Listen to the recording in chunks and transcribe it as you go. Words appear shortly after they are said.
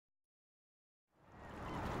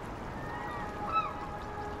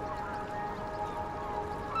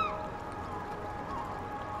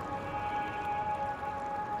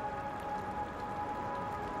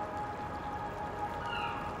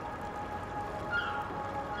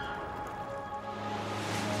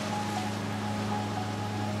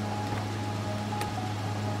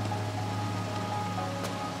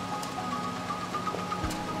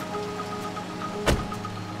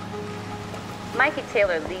Mikey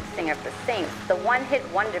Taylor, lead singer for Saints, the one-hit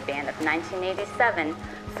wonder band of 1987,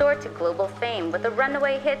 soared to global fame with the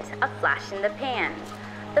runaway hit, A Flash in the Pan.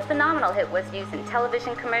 The phenomenal hit was used in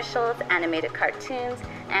television commercials, animated cartoons,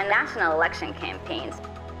 and national election campaigns.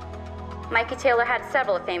 Mikey Taylor had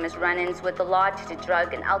several famous run-ins with the law due to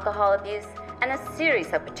drug and alcohol abuse, and a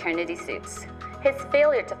series of paternity suits. His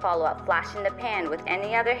failure to follow up Flash in the Pan with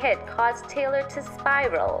any other hit caused Taylor to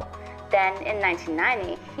spiral. Then, in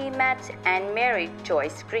 1990, he met and married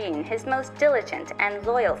Joyce Green, his most diligent and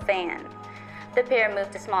loyal fan. The pair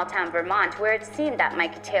moved to small-town Vermont, where it seemed that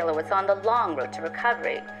Mikey Taylor was on the long road to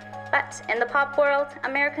recovery. But in the pop world,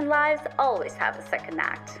 American lives always have a second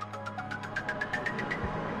act.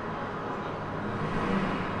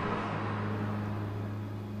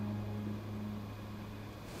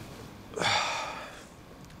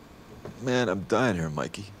 Man, I'm dying here,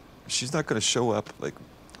 Mikey. If she's not gonna show up, like,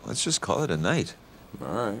 let's just call it a night.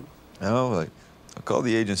 All right. No, like, I'll call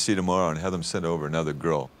the agency tomorrow and have them send over another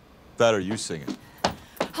girl. That or you singing.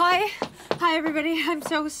 Hi. Hi, everybody. I'm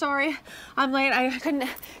so sorry. I'm late. I couldn't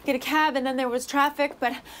get a cab, and then there was traffic,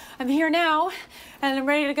 but I'm here now, and I'm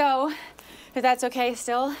ready to go, if that's okay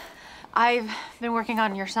still. I've been working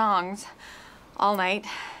on your songs all night,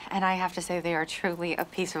 and I have to say they are truly a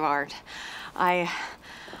piece of art. I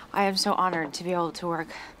am so honored to be able to work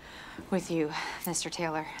with you, Mr.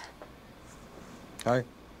 Taylor. Hi.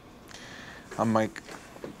 I'm Mike.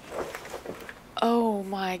 Oh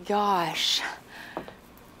my gosh.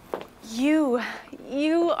 You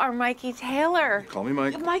are Mikey Taylor. Call me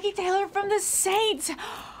Mike. Mikey Taylor from the Saints.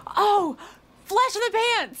 Oh, Flash in the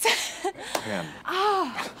Pants. Pan.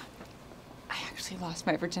 Oh, I actually lost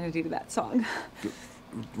my virginity to that song.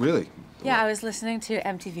 Really? Yeah, I was listening to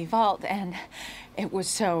MTV Vault, and it was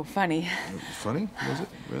so funny. Funny? Was it?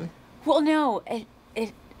 Really? Well, no, it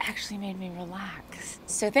actually made me relax.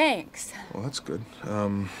 So thanks. Well, that's good.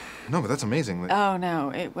 No, but that's amazing. Oh, no,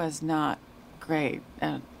 it was not great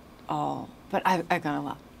at all. But I got a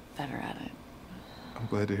lot better at it. I'm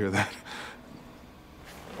glad to hear that.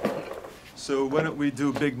 So why don't we do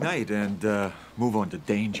a big night and move on to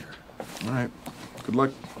Danger? All right. Good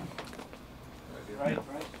luck. Right.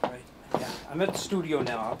 Yeah, I'm at the studio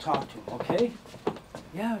now. I'll talk to him, okay?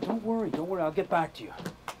 Yeah, don't worry. I'll get back to you.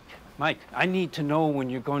 Mike, I need to know when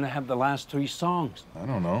you're going to have the last 3 songs. I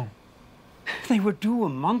don't know. They were due a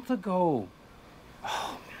month ago.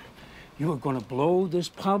 Oh, you were going to blow this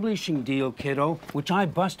publishing deal, kiddo, which I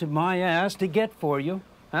busted my ass to get for you.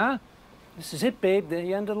 Huh? This is it, babe,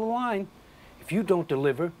 the end of the line. If you don't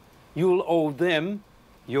deliver, you'll owe them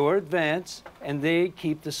your advance, and they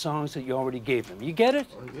keep the songs that you already gave them. You get it?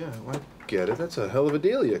 Oh, yeah, well, I get it. That's a hell of a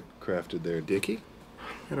deal you crafted there, Dickie. You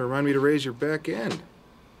gotta remind me to raise your back end.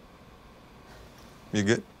 You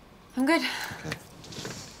good? I'm good. Okay.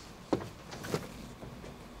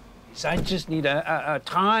 I just need a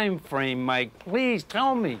time frame, Mike. Please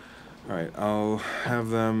tell me. All right, I'll have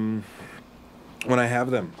them when I have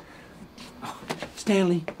them. Oh,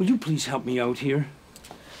 Stanley, will you please help me out here?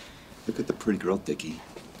 Look at the pretty girl, Dickie.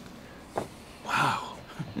 Wow.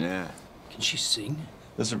 Yeah. Can she sing?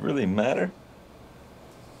 Does it really matter?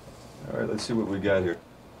 All right, let's see what we got here.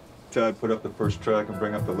 Chad, put up the first track and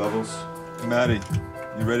bring up the levels. Maddie,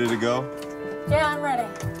 you ready to go? Yeah, I'm ready.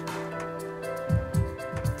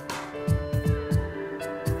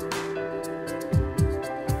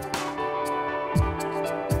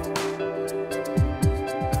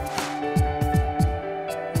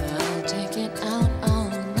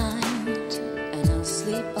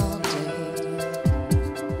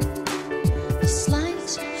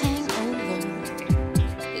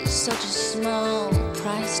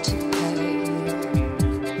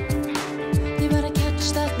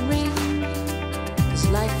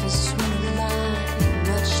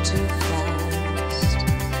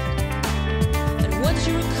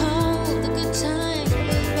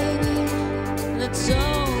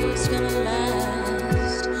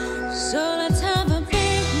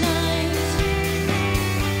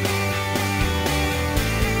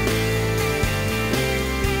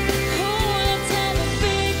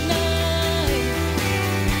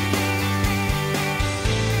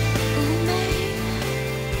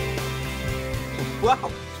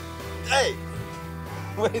 Wow. Hey,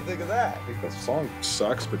 what do you think of that? I think the song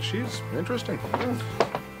sucks, but she's interesting.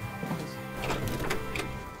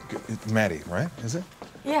 It's Maddie, right? Is it?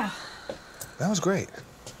 Yeah. That was great.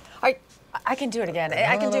 I can do it again.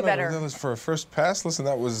 I can do better. That was for a first pass. Listen,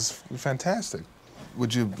 that was fantastic.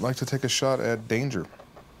 Would you like to take a shot at Danger?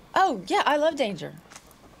 Oh, yeah, I love Danger.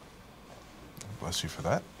 Bless you for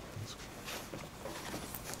that.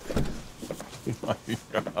 My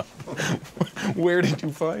God. Where did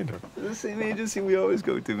you find her? The same agency we always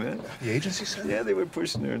go to, man. The agency said? Yeah, they were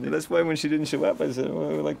pushing her. And that's why when she didn't show up, I said,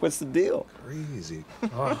 well, like, what's the deal? Crazy.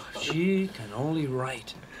 Oh, she can only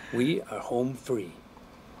write. We are home free.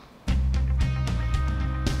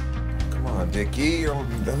 Come on, Dickie.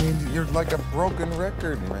 You're like a broken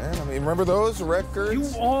record, man. I mean, remember those records? You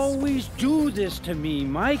always do this to me,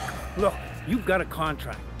 Mike. Look, you've got a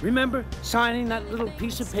contract. Remember signing that little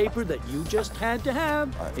piece of paper that you just had to have?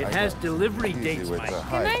 It has delivery dates, Mike.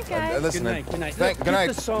 Good night, guys. Listen, Good night, good night. Thank, Look, good night.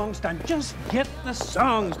 Get the songs done. Just get the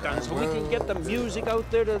songs done so we can get the music out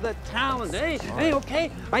there to the talent. Hey, hey,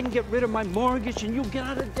 okay? I can get rid of my mortgage and you get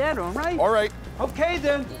out of debt, all right? All right. Okay,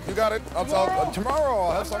 then. You got it. Tomorrow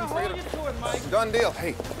I'll have something for you. Hold you to it, Mike. Done deal.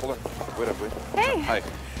 Hey, hold on. Wait up, wait. Hey. Hi.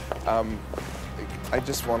 I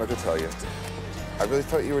just wanted to tell you, I really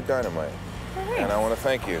thought you were dynamite. And I want to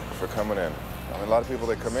thank you for coming in. I mean, a lot of people,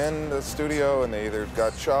 they come in the studio and they either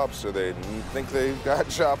got chops or they think they've got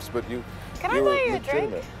chops, but you Can I were buy you a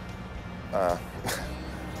drink? legitimate. I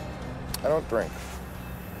don't drink,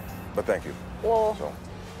 but thank you. Well, So,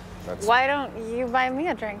 that's why don't you buy me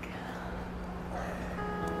a drink?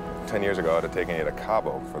 10 years ago, I'd have taken you to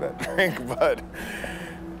Cabo for that drink, but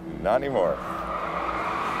not anymore.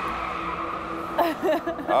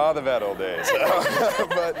 Oh, the bad old days.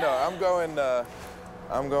 But no, I'm going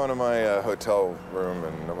to my hotel room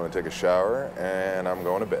and I'm going to take a shower and I'm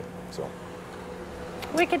going to bed. So.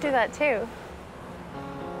 We could do that too.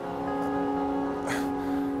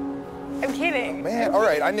 I'm kidding. Man, all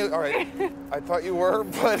right, all right. I thought you were,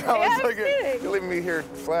 but I was I'm like, kidding. you're leaving me here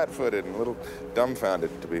flat-footed and a little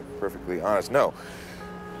dumbfounded, to be perfectly honest. No.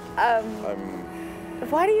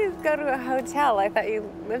 Why do you go to a hotel? I thought you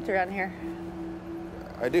lived around here.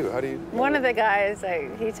 I do. How do you? One of the guys,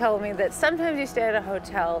 he told me that sometimes you stay at a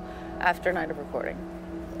hotel after a night of recording.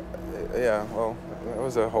 Yeah, well, it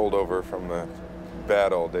was a holdover from the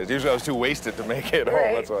bad old days. Usually I was too wasted to make it home.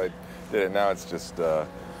 Right. That's why I did it. Now it's just, I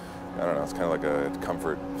don't know, it's kind of like a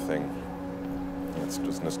comfort thing. It's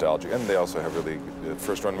just nostalgic. And they also have really good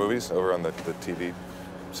first-run movies over on the TV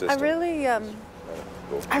system. I really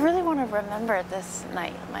want to remember this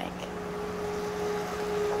night, Mike.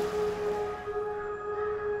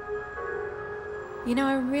 You know,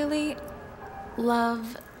 I really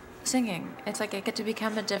love singing. It's like I get to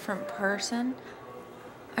become a different person.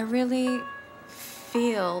 I really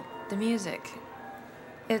feel the music.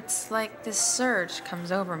 It's like this surge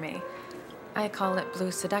comes over me. I call it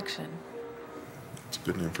blue seduction. It's a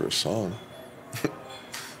good name for a song.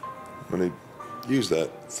 When they use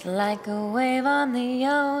that. It's like a wave on the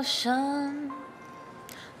ocean,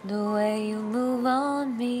 the way you move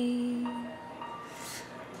on me.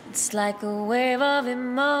 It's like a wave of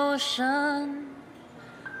emotion,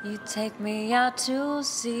 you take me out to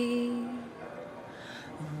sea.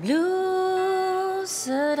 Blue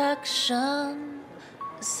seduction,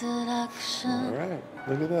 seduction. All right,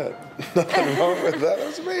 look at that. Nothing wrong with that. That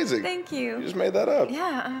was amazing. Thank you. You just made that up.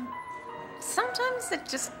 Yeah, sometimes it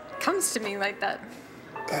just comes to me like that.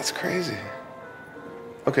 That's crazy.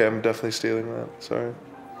 Okay, I'm definitely stealing that. Sorry.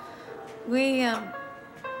 We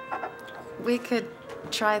could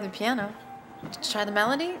try the piano. Try the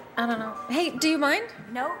melody? I don't know. Hey, do you mind?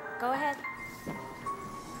 No, go ahead.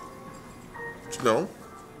 No,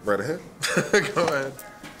 right ahead. Go ahead.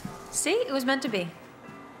 See, it was meant to be.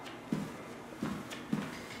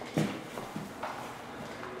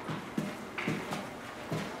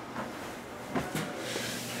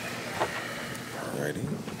 Alrighty.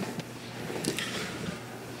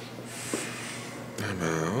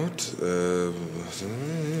 About, I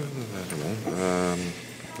don't know,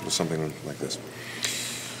 it was something like this.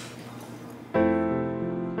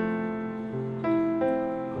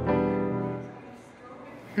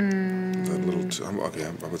 That little, okay, how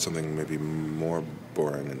about something maybe more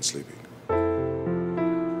boring and sleepy?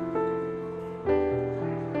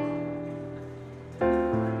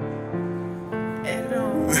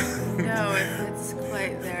 No, it's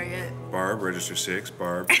quite there yet. Barb, register 6.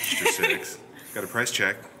 Barb, register 6. Got a price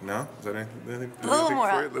check? No? Is that anything? A little more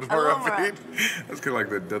up. A little A more little more upbeat? That's kind of like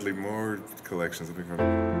the Dudley Moore collection. Something from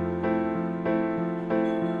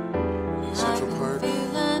Central Park.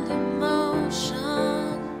 Feeling emotion.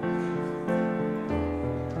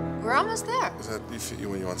 We're almost there. Is that you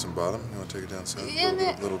when you want some bottom? You want to take it down south? Yeah,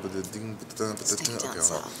 little bit of ding, Let's take it down okay,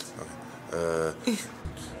 south. Okay.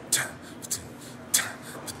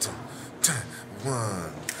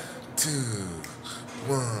 1, 2,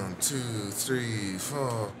 1, 2, 3,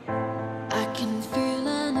 4. I can feel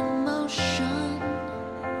an emotion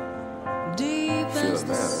deep as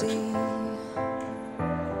the sea.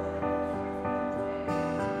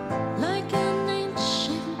 Like an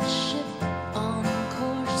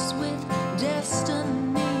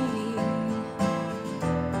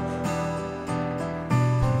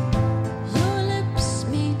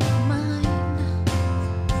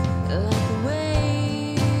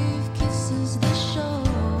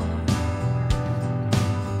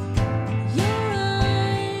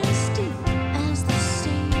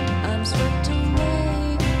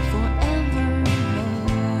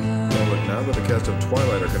rest of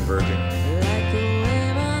Twilight are converging. Like a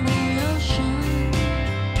wave on the ocean,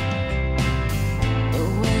 the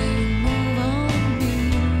way you move on me.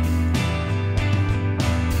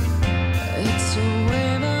 It's a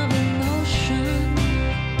wave of emotion.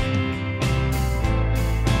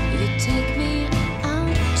 You take me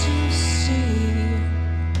out to sea.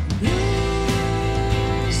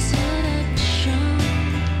 Blue seduction,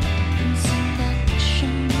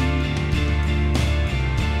 seduction.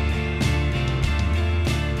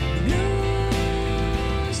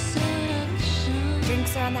 Blue seduction.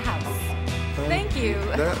 Drinks are on the house. Thank you.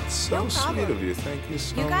 That's so No sweet problem. of you. Thank you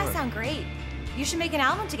so much. You guys sound great. You should make an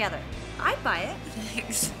album together. I'd buy it.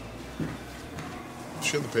 Thanks.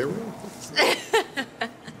 Share the payroll?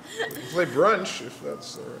 Play brunch, if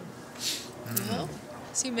that's all right. Well,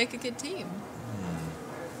 so you make a good team.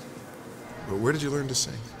 But where did you learn to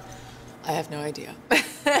sing? I have no idea. You're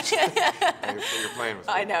playing with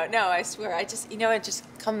I know. No, I swear. I just, it just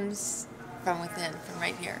comes from within, from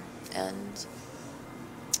right here. And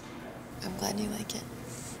I'm glad you like it.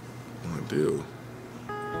 I do.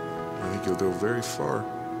 I think you'll go very far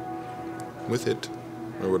with it,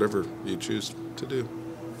 or whatever you choose to do.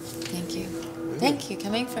 Thank you. Thank you.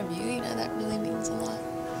 Coming from you, that really means a lot.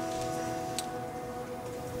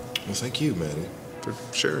 Well, thank you, Maddie, for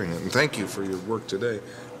sharing it. And thank you for your work today.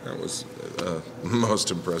 That was most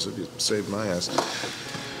impressive. You saved my ass.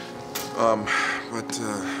 But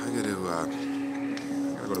I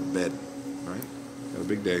gotta go to bed, all right? Got a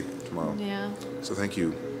big day tomorrow. Yeah. So thank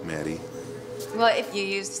you, Maddie. Well, if you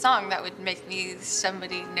used a song, that would make me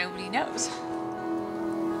somebody nobody knows.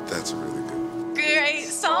 That's a really good. Great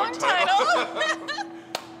song title.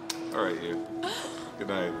 All right, you. Good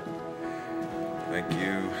night. Thank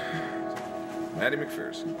you, Maddie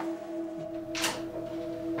McPherson.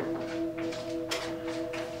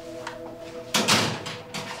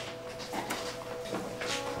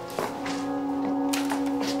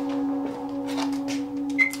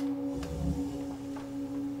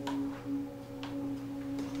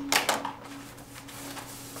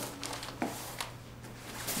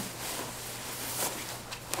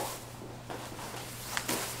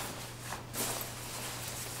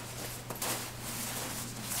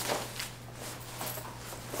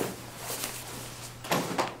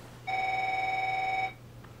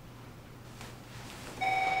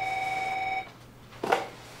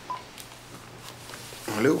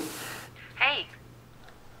 Hello? Hey.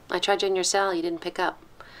 I tried you in your cell. You didn't pick up.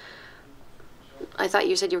 I thought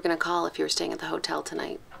you said you were going to call if you were staying at the hotel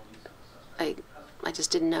tonight. I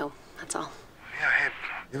just didn't know. That's all. Yeah,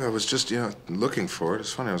 hey. I was just, looking for it.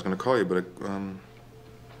 It's funny, I was going to call you, but I don't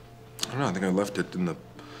know. I think I left it in the,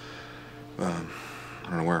 I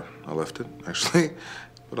don't know where I left it, actually,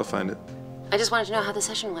 but I'll find it. I just wanted to know how the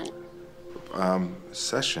session went.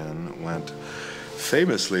 Session went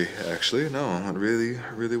famously, actually. No, it went really,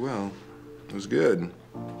 really well. It was good.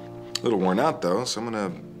 A little worn out, though, so I'm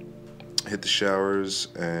gonna hit the showers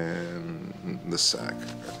and the sack,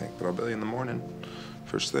 I think. But I'll be in the morning,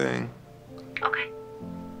 first thing. Okay.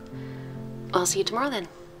 I'll see you tomorrow then.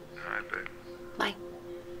 All right, babe. Bye.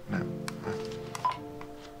 No. Bye.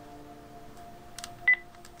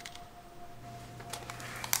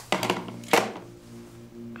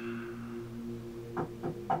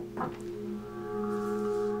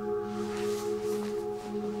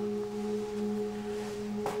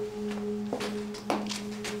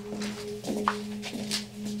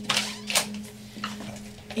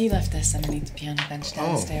 He left this underneath the piano bench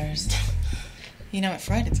downstairs. You know what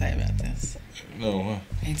Freud would say about this? No, what?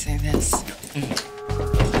 He'd say this.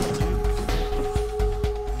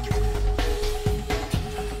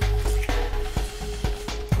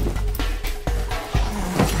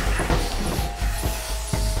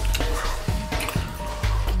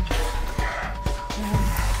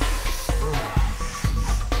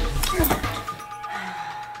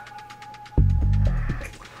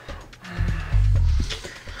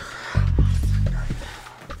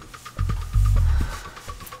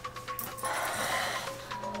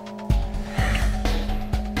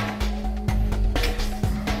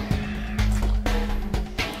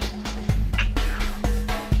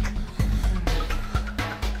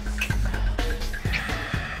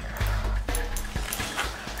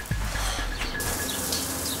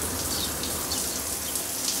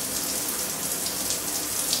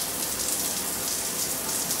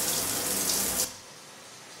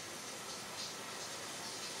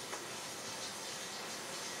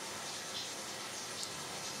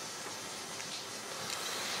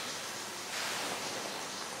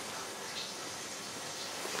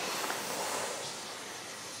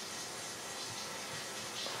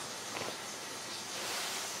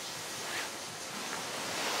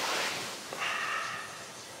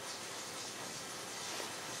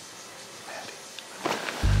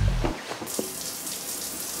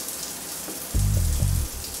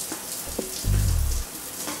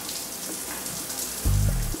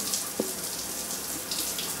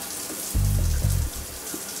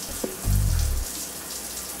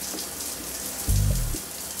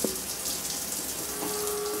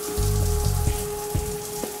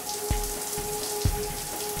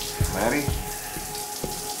 Maddie?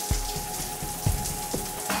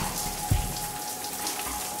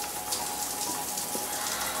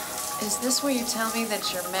 Is this where you tell me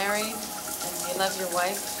that you're married and you love your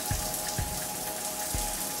wife?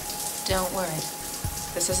 Don't worry.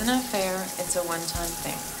 This isn't an affair, it's a one-time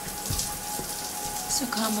thing. So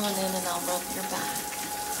come on in and I'll rub your back.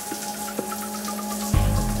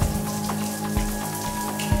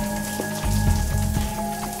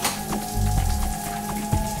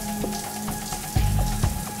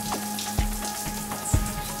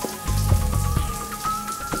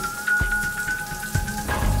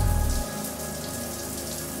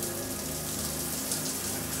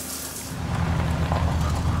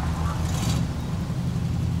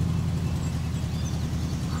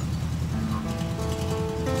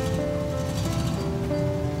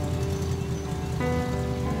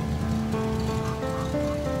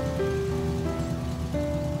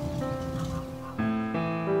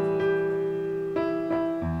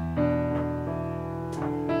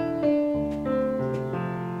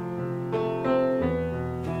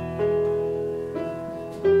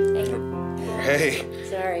 Hey.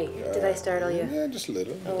 Sorry, did I startle you? Yeah, just a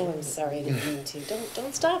little. Oh, I'm sorry, I didn't mean to.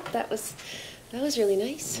 Don't stop. That was really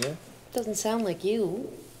nice. Yeah. Doesn't sound like you.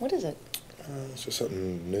 What is it? It's just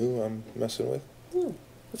something new I'm messing with.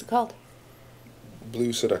 What's it called?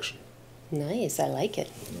 Blue Seduction. Nice, I like it.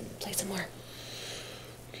 Play some more.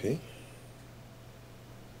 Okay.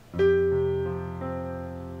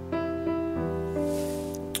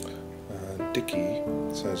 Dickie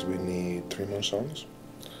says we need 3 more songs.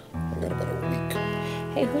 I got about a week.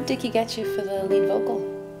 Hey, who'd Dickie get you for the lead vocal?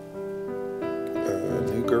 A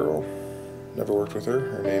new girl. Never worked with her.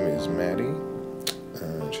 Her name is Maddie.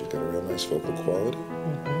 She's got a real nice vocal quality.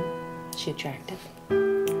 Mm-hmm. She attractive?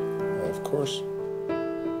 Of course.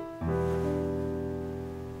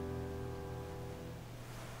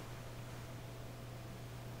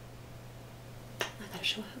 I gotta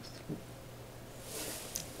show house.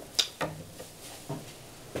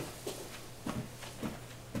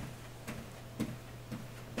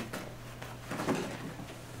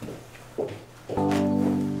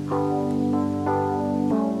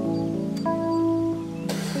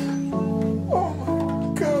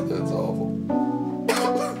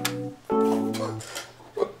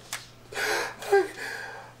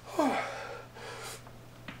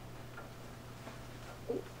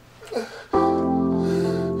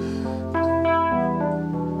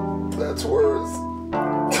 That's worse.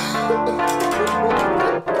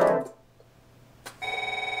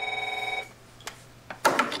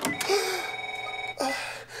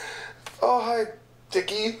 Oh, hi,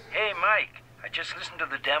 Dickie. Hey, Mike. I just listened to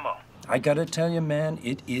the demo. I gotta tell you, man,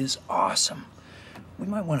 it is awesome. We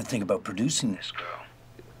might want to think about producing this girl.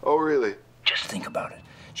 Oh, really? Just think about it.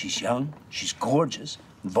 She's young, she's gorgeous,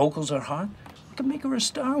 vocals are hot. We can make her a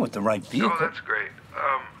star with the right vehicle. Oh, that's great.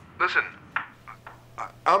 Listen,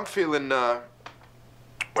 I'm feeling, what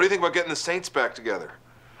do you think about getting the Saints back together?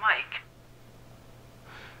 Mike.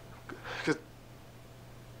 'Cause,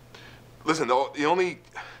 listen, the only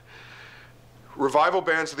revival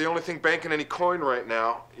bands are the only thing banking any coin right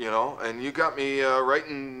now, you know, and you got me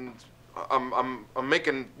writing, I'm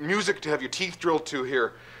making music to have your teeth drilled to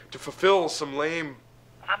here to fulfill some lame...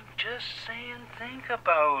 I'm just saying, think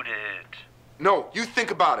about it. No, you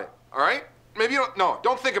think about it, all right? Maybe you don't, no,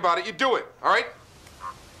 don't think about it, you do it, all right?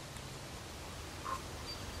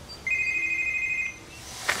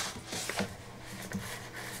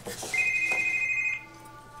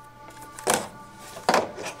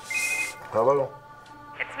 Hello?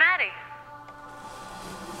 It's Maddie.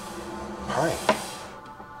 Hi.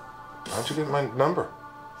 How'd you get my number?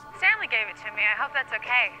 Stanley gave it to me. I hope that's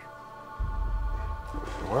okay.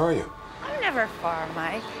 Where are you? I'm never far,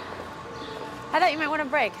 Mike. I thought you might want a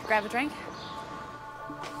break. Grab a drink?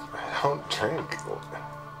 I don't drink.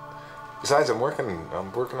 Besides, I'm working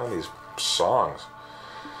on these songs.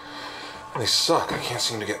 And they suck. I can't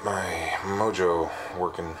seem to get my mojo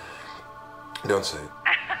working. Don't say it.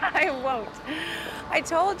 I won't. I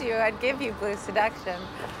told you I'd give you Blue Seduction.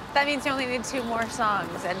 That means you only need 2 more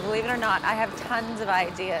songs, and believe it or not, I have tons of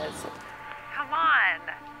ideas. Come on.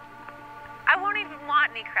 I won't even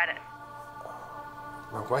want any credit.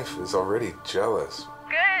 My wife is already jealous.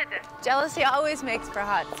 Good. Jealousy always makes for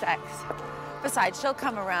hot sex. Besides, she'll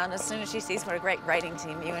come around as soon as she sees what a great writing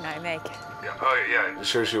team you and I make. Yeah. Oh, yeah.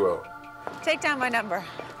 Sure she will. Take down my number.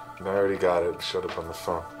 I already got it. It showed up on the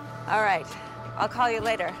phone. All right. I'll call you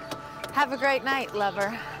later. Have a great night,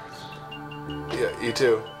 lover. Yeah, you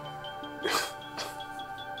too.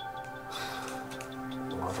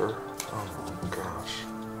 Lover? Oh my gosh.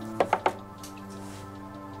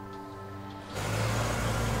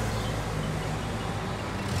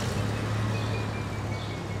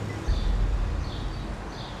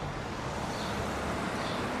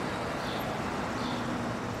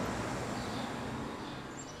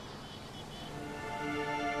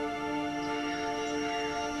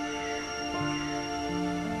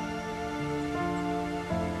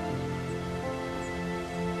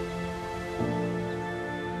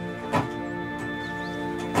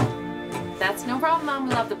 That's no problem, Mom.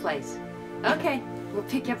 We love the place. Okay, we'll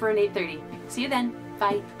pick you up around 8:30. See you then.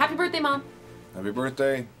 Bye. Happy birthday, Mom. Happy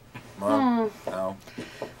birthday, Mom. Ow.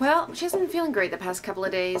 Well, she hasn't been feeling great the past couple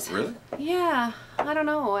of days. Really? Yeah, I don't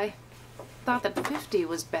know. I thought that 50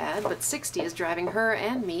 was bad, but 60 is driving her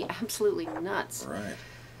and me absolutely nuts. Right.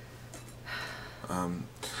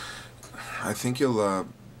 I think you'll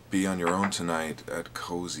be on your own tonight at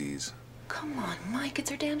Cozy's. Come on, Mike. It's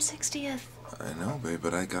her damn 60th. I know, babe,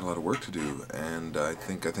 but I got a lot of work to do, and I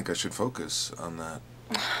think I should focus on that.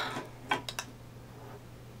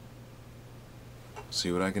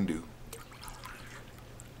 See what I can do.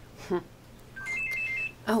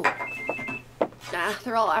 Oh.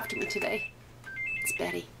 They're all after me today. It's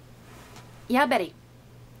Betty. Yeah, Betty.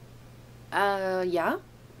 Yeah?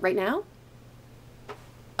 Right now?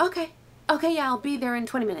 Okay. Okay, yeah, I'll be there in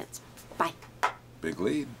 20 minutes. Bye. Big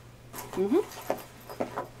lead.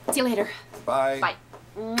 Mm-hmm. See you later. Bye. Bye.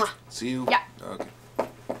 Mwah. See you? Yeah. Okay.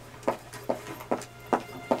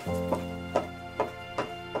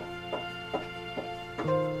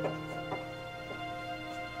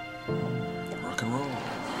 Rock and roll.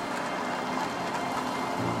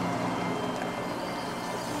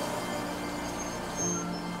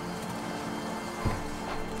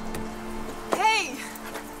 Hey!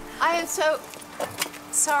 I am so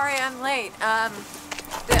sorry I'm late.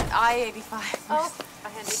 The I-85. Oh,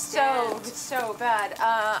 I understand. So bad.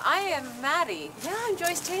 I am Maddie. Yeah, I'm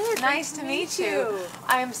Joyce Taylor. Nice to meet you.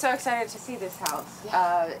 I'm so excited to see this house.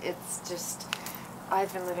 It's just,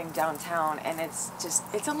 I've been living downtown, and it's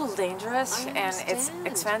a little dangerous, and it's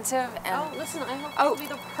expensive, and... Oh, listen, I hope it'll be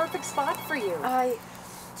the perfect spot for you. I'm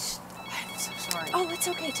so sorry. Oh, it's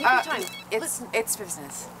okay. Take your time. It's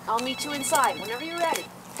business. I'll meet you inside whenever you're ready.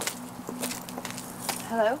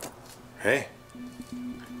 Hello? Hey,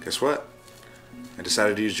 guess what? I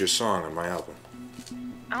decided to use your song on my album.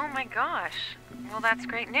 Oh my gosh. Well, that's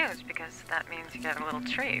great news because that means you get a little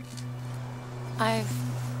treat. I've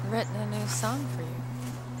written a new song for you.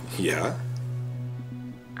 Yeah?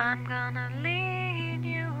 I'm gonna lead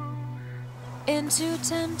you Into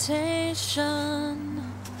temptation.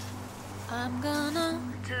 I'm gonna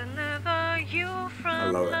deliver you from I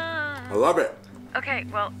love it. love. I love it. Okay,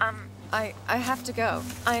 well, I have to go.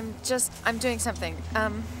 I'm doing something.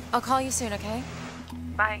 I'll call you soon, okay?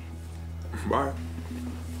 bye. Bye.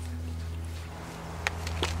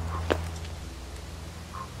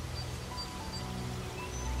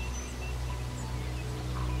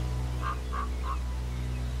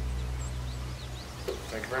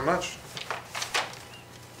 Thank you very much.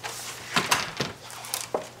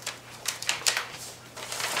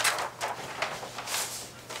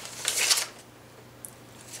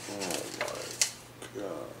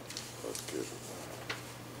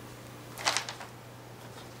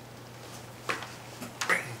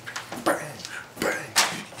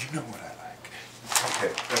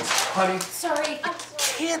 Honey, Sorry. you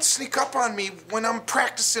can't sneak up on me when I'm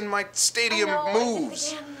practicing my stadium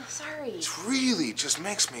moves. Sorry. It really just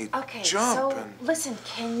makes me Okay, jump. so And listen,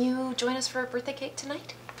 can you join us for a birthday cake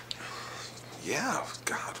tonight? yeah,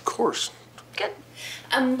 God, of course. Good.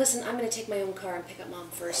 Listen, I'm gonna take my own car and pick up Mom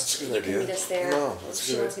first. That's a good You idea. can meet us there. No, that's a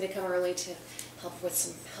She good wants me to come early to help with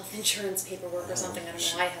some health insurance paperwork or something. I don't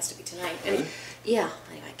know why it has to be tonight. I mean, yeah.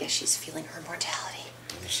 Anyway, I guess she's feeling her mortality.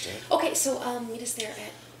 I understand. Okay, so meet us there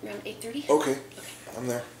at around 8:30. Okay, Okay. I'm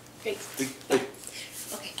there. Great. Hey.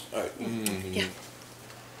 Okay. All right. Yeah.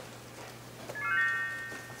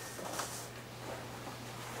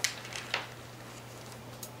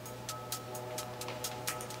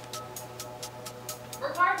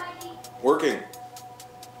 Work hard, Mikey. Working.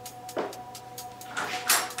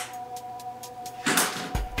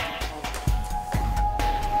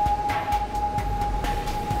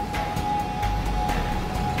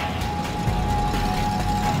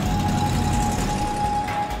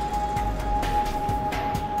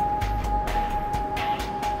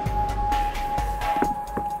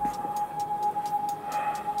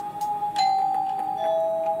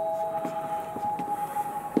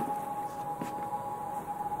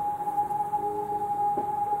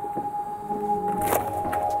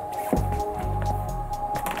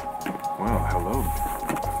 Well, hello.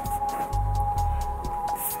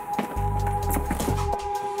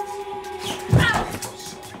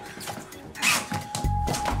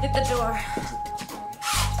 Hit the door.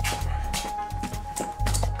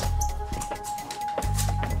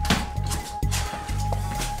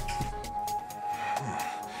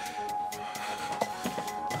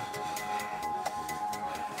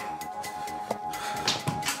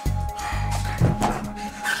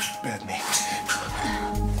 Bad me.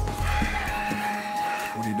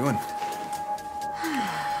 What are you doing?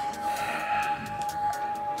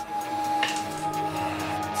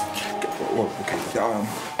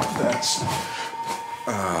 That's...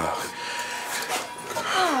 Oh,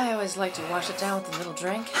 I always like to wash it down with a little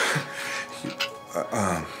drink.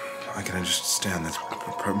 I can understand that.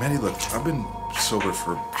 Maddie, look, I've been sober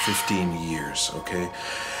for 15 years, okay?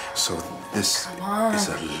 So this is a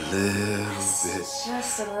little bit...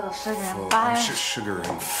 Just a little sugar and full. fire. Sugar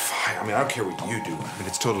and fire. I mean, I don't care what you do. I mean,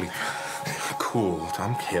 it's totally cool.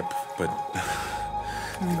 I'm hip, but...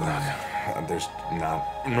 Look, there's not...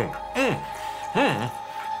 No.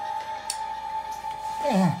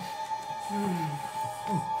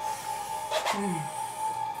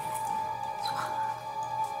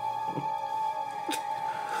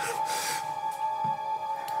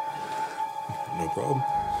 No problem.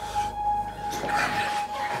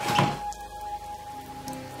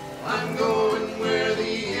 I'm going where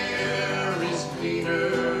the air is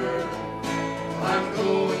cleaner. I'm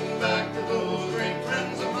going back to those great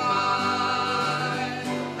friends of mine.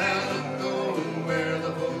 And I'm going where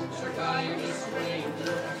the folks are kind of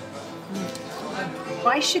strangers.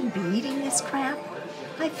 I shouldn't be eating this crap.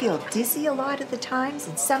 I feel dizzy a lot of the times,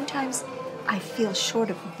 and sometimes I feel short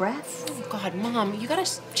of breath. Oh, God, Mom, you gotta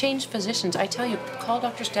change physicians. I tell you, call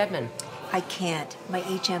Dr. Stedman. I can't. My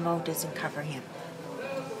HMO doesn't cover him.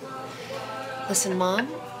 Listen, Mom,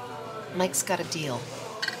 Mike's got a deal.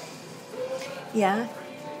 Yeah?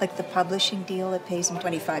 Like the publishing deal that pays him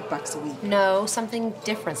 $25 a week. No, something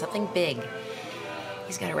different, something big.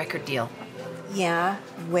 He's got a record deal. Yeah,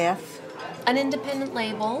 with? An independent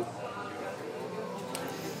label.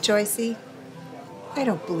 Joycey, I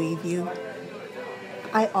don't believe you.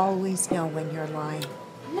 I always know when you're lying.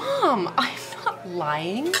 Mom, I'm not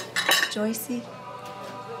lying. Joycey,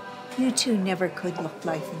 you two never could look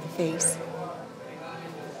life in the face.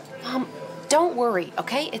 Mom, don't worry,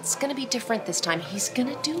 okay? It's gonna be different this time. He's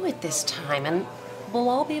gonna do it this time, and we'll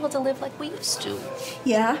all be able to live like we used to.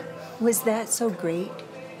 Yeah? Was that so great?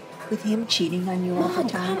 With him cheating on you all the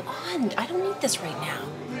time? Mom, come on. I don't need this right now.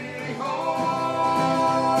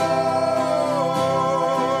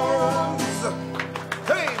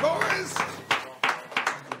 Hey, boys!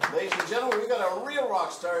 Ladies and gentlemen, we got a real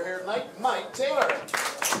rock star here tonight, Mike Taylor.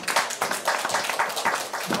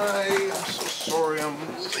 Hi, I'm so sorry I'm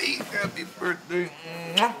late. Happy birthday.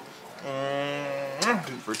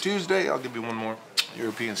 For Tuesday, I'll give you one more.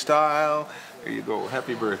 European style. Here you go.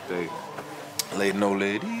 Happy birthday. Lady, no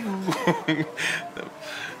lady.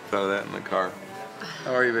 Thought of that in the car.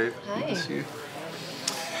 How are you, babe? Hi. Good to see you.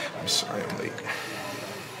 I'm sorry I'm late.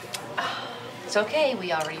 It's okay.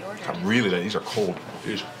 We already ordered. I'm really late. These are cold.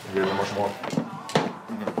 These. Give me much more.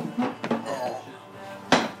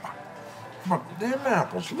 Oh, damn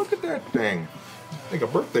apples. Look at that thing. I think a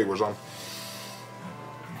birthday was on.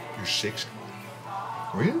 You're 6?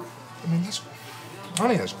 Really? I mean, that's...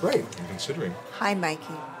 Honey, that's great, considering. Hi,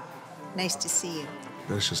 Mikey. Nice to see you.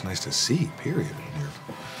 It's just nice to see, period.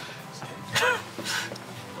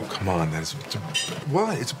 Oh, come on, that's...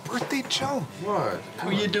 What? It's a birthday joke. What? How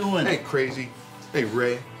you doing? Hey, crazy. Hey,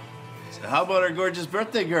 Ray. So how about our gorgeous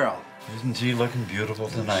birthday girl? Isn't she looking beautiful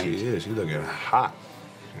tonight? She is. She's looking hot.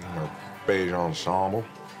 You know, her beige ensemble.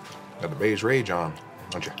 Got the beige rage on,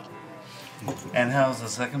 don't you? And how's the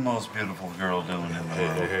second most beautiful girl doing in the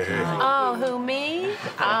world? Oh, who, me?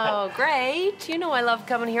 Oh, great. You know I love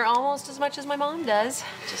coming here almost as much as my mom does.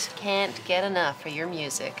 Just can't get enough of your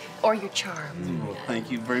music or your charm. Well, thank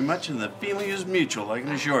you very much, and the feeling is mutual, I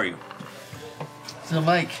can assure you. So,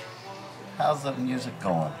 Mike, how's the music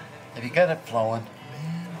going? Have you got it flowing?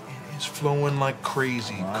 Man, it is flowing like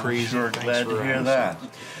crazy, I'm crazy. sure Thanks glad for to hear asking. that.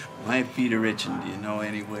 My feet are itching. Do you know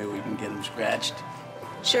any way we can get them scratched?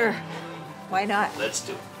 Sure. Why not? Let's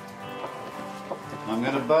do it. I'm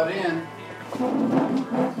gonna butt in.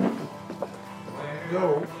 There you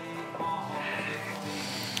go.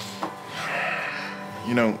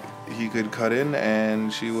 You know, he could cut in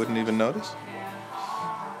and she wouldn't even notice.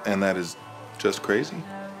 And that is just crazy.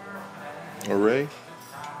 Or Ray.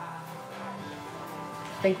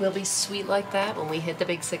 Think we'll be sweet like that when we hit the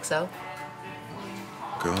big 6-0?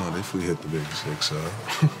 God, if we hit the big 6-0.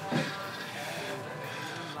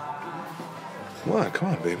 What? Come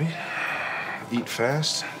on, baby. Eat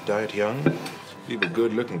fast, diet young, leave a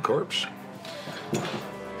good-looking corpse.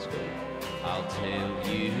 Let's go. I'll tell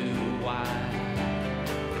you why.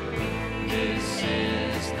 This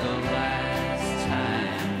is the last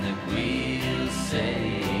time that we'll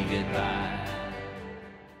say goodbye.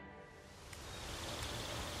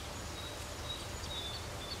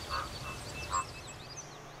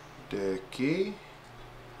 Dickie,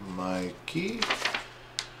 Mikey.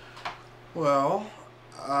 Well,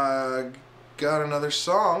 I got another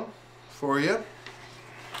song for you.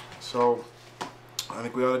 So, I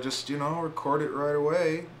think we ought to just, you know, record it right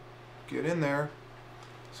away. Get in there.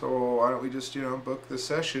 So why don't we just, you know, book the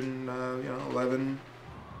session, 11.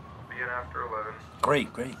 Be in after 11. Great.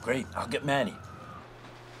 I'll get Maddie.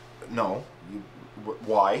 No.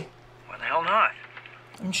 Why? Why the hell not?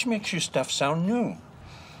 I mean, she makes your stuff sound new.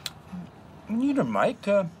 We need her, Mike.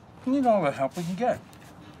 We need all the help we can get.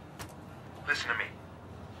 Listen to me.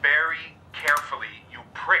 Very carefully, you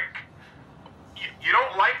prick. You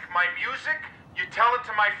don't like my music? You tell it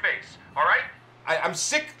to my face, all right? I'm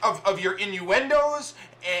sick of your innuendos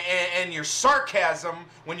and your sarcasm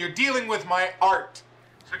when you're dealing with my art.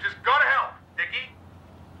 So just go to hell, Dickie.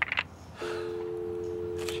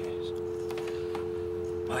 Jeez.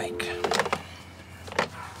 Mike.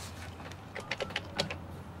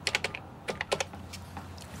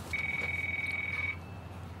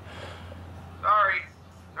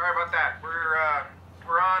 Sorry about that.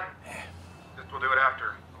 We're on. Just we'll do it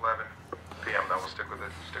after 11 p.m. Then we'll stick with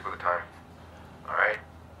the time. All right.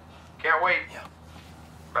 Can't wait. Yeah.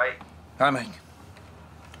 Bye. Bye, Mike.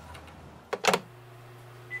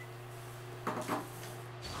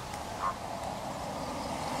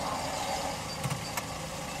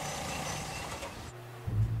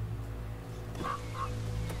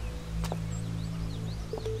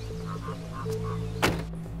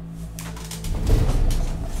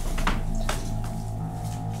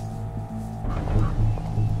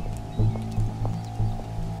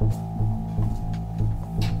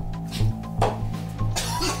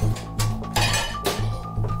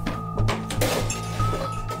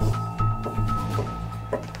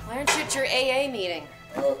 Your AA meeting.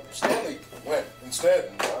 Stanley went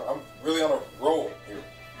instead. I'm really on a roll here.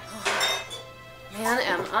 Man,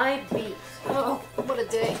 am I beat. Oh, what a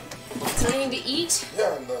day. Something to eat?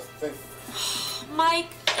 Yeah, and the thing.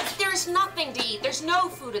 Mike, there's nothing to eat. There's no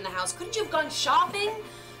food in the house. Couldn't you have gone shopping?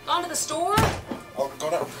 Gone to the store? I'll go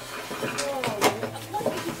now. Oh, what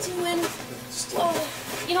are you doing? Oh,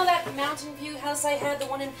 you know that Mountain View house I had, the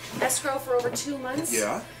one in escrow for over 2 months?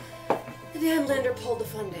 Yeah? The damn lender pulled the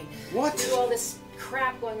funding. What? Due to all this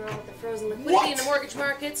crap going on with the frozen liquidity in the mortgage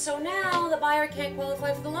market, so now the buyer can't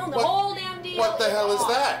qualify for the loan. The whole damn deal. What the hell is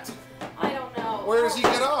that? I don't know. Where does he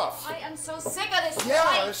get off? I am so sick of this. Yeah,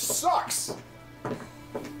 fight. this sucks.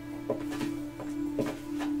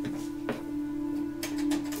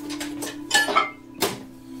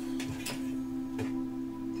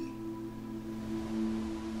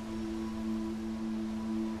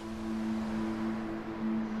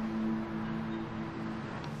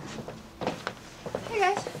 Hey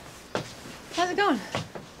guys, how's it going?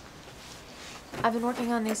 I've been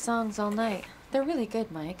working on these songs all night. They're really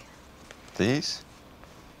good, Mike. These?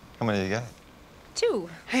 How many you got? 2.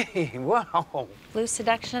 Hey, wow. Blue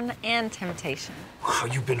Seduction and Temptation. Wow,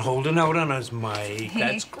 you've been holding out on us, Mike.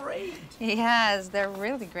 That's great. He has. They're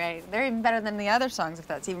really great. They're even better than the other songs, if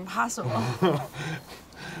that's even possible.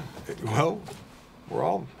 Well, we're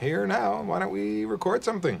all here now. Why don't we record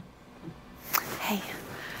something? Hey,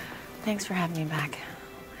 thanks for having me back.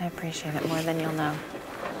 I appreciate it more than you'll know.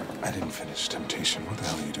 I didn't finish Temptation. What the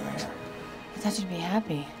hell are you doing here? I thought you'd be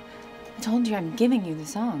happy. I told you I'm giving you the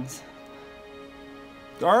songs.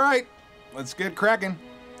 All right, let's get cracking.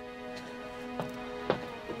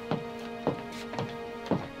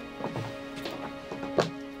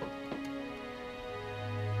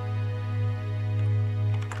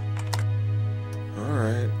 All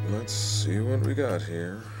right, let's see what we got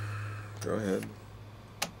here. Go ahead.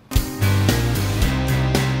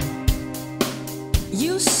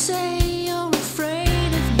 You say you're afraid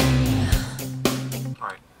of me. All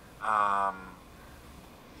right.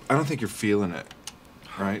 I don't think you're feeling it,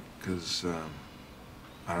 right? Because,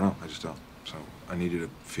 I don't know, I just don't. So I need you to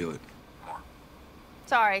feel it more.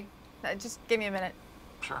 Sorry. Just give me a minute.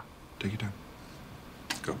 Sure. Take your time.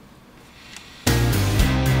 Go.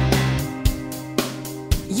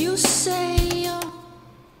 You say you're...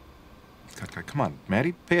 Cut. Come on,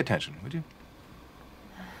 Maddie, pay attention, would you?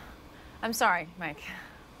 I'm sorry, Mike.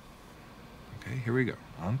 Okay, here we go.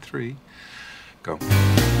 On 3, go.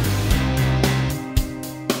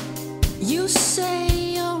 You say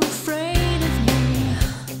you're afraid of me.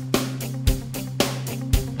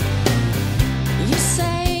 You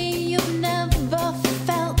say you've never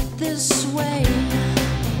felt this way.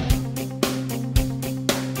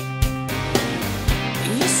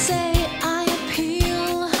 You say I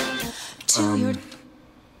appeal to your...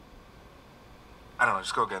 I don't know,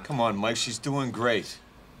 just go again. Come on, Mike, she's doing great.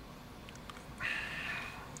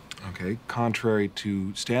 Okay, contrary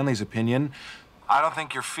to Stanley's opinion, I don't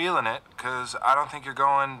think you're feeling it, because I don't think you're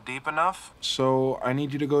going deep enough. So I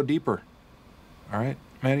need you to go deeper. All right,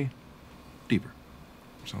 Maddie? Deeper.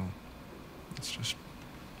 So, Let's just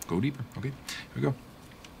go deeper, okay? Here we go.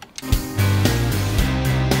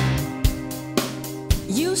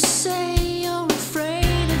 You say you're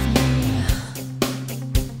afraid of me.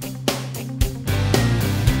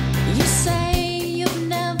 You say you've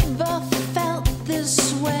never felt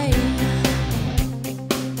this way.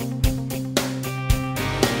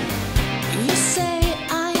 You say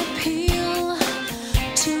I appeal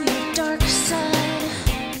to your dark side.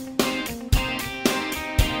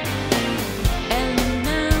 And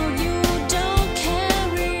now you don't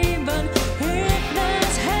care even if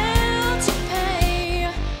there's hell to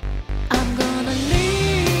pay. I'm gonna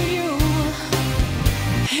lead you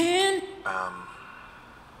in.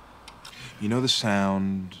 You know the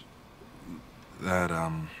sound that,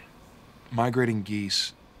 migrating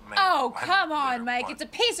geese. Oh, come on, Mike. It's a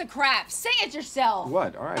piece of crap. Sing it yourself.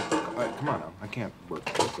 What? All right, come on now. I can't work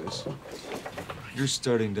like this. You're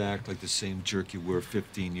starting to act like the same jerk you were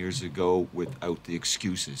 15 years ago without the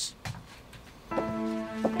excuses.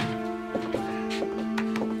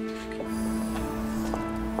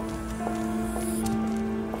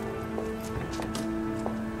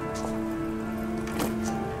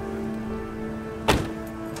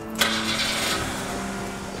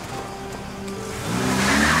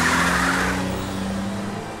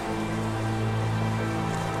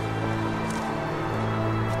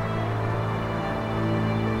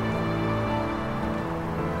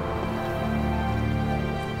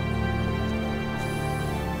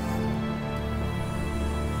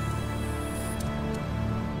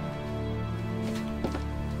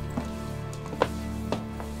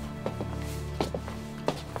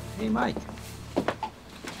 Hey, Mike.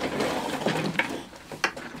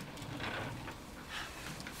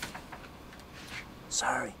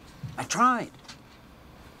 Sorry. I tried.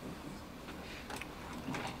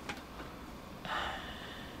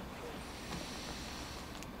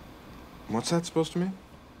 What's that supposed to mean?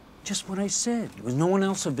 Just what I said. There was no one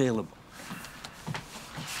else available.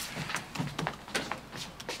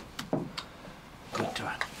 Good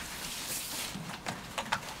talk.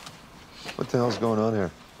 What the hell's going on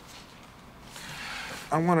here?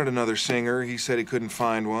 I wanted another singer. He said he couldn't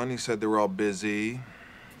find one. He said they were all busy.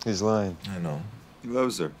 He's lying. I know. He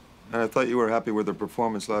loves her. And I thought you were happy with her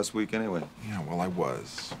performance last week anyway. Yeah, well, I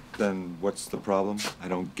was. Then what's the problem? I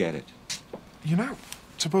don't get it. You're not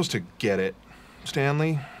supposed to get it,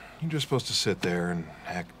 Stanley. You're just supposed to sit there and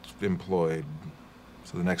act employed.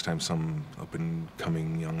 So the next time some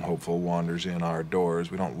up-and-coming young hopeful wanders in our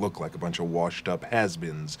doors, we don't look like a bunch of washed-up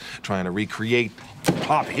has-beens trying to recreate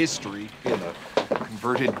pop history in a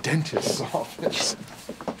converted dentist's office.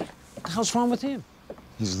 What the hell's wrong with him?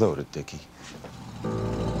 He's loaded, Dickie.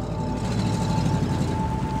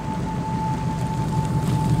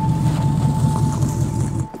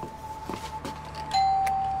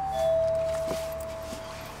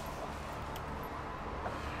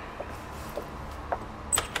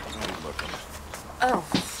 Oh.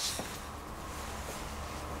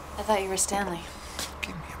 I thought you were Stanley.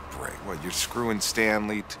 Give me a break. What, you're screwing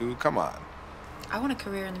Stanley, too? Come on. I want a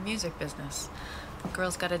career in the music business. A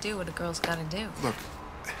girl's gotta do what a girl's gotta do. Look,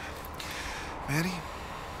 Maddie,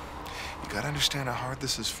 you gotta understand how hard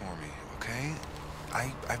this is for me, okay?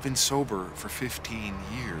 I've been sober for 15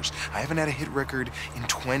 years. I haven't had a hit record in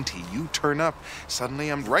 20. You turn up, suddenly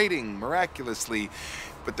I'm writing miraculously.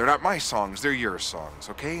 But they're not my songs, they're your songs,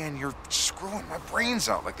 okay? And you're screwing my brains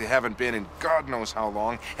out like they haven't been in God knows how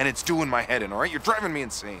long, and it's doing my head in, all right? You're driving me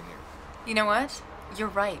insane here. You know what? You're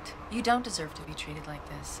right. You don't deserve to be treated like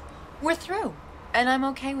this. We're through, and I'm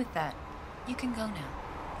okay with that. You can go now.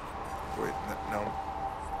 Wait, no.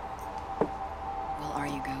 Well, are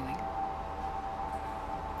you going?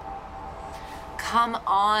 Come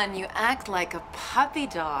on, you act like a puppy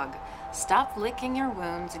dog. Stop licking your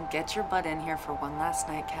wounds and get your butt in here for one last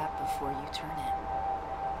nightcap before you turn in.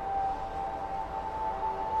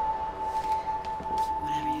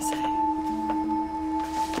 Whatever you say.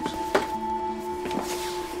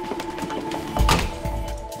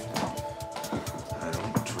 I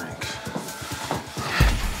don't drink.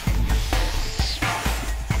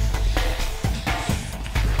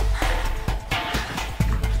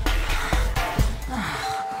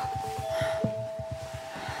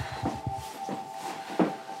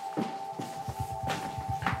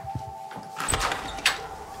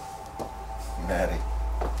 Maddie,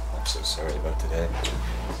 I'm so sorry about today.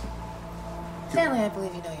 Stanley, I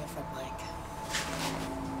believe you know your friend Mike.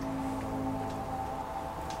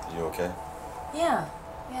 You okay? Yeah,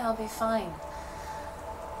 I'll be fine.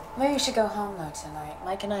 Maybe you should go home though tonight.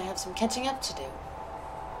 Mike and I have some catching up to do.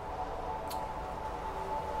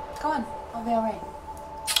 Go on, I'll be all right.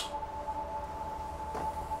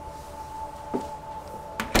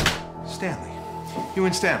 Stanley. You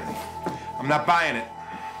and Stanley. I'm not buying it.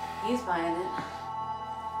 He's buying it.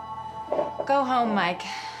 Go home, Mike.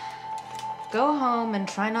 Go home and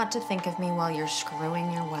try not to think of me while you're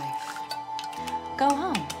screwing your wife. Go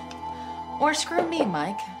home. Or screw me,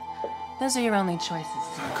 Mike. Those are your only choices.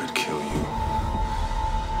 I could kill you.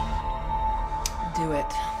 Do it.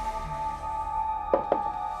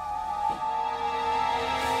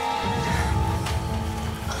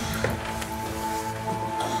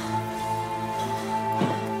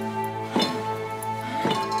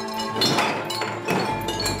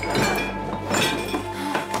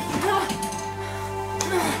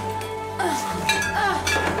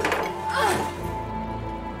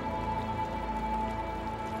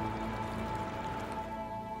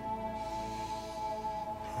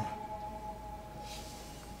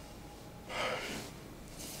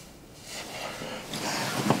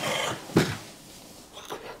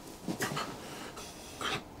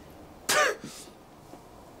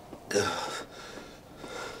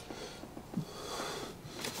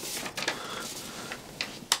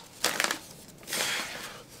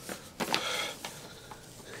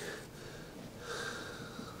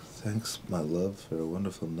 Thanks, my love, for a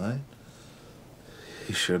wonderful night.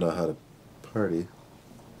 You sure know how to party.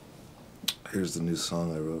 Here's the new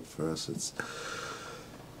song I wrote for us. It's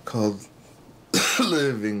called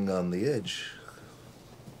Living on the Edge.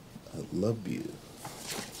 I love you.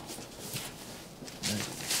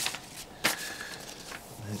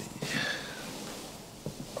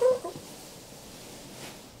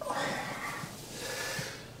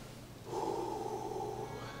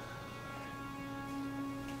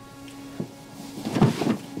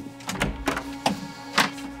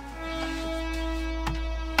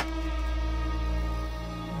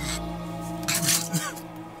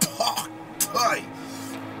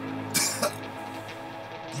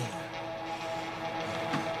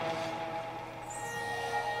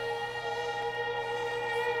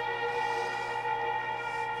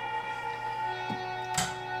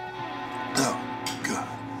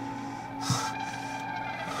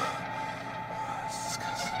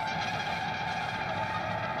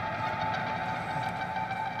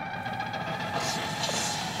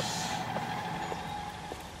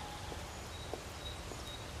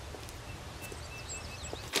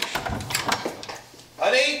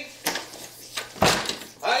 Honey?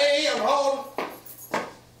 Honey, I'm home.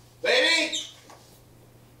 Baby?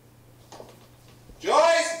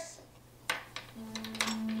 Joyce?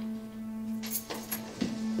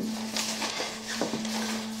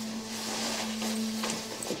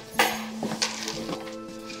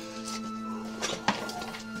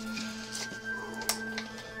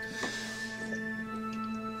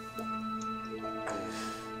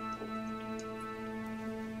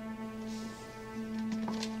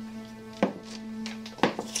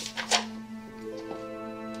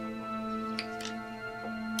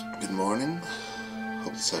 Good morning.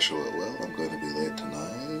 Hope the session went well. I'm going to be late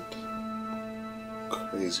tonight.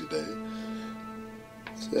 Crazy day.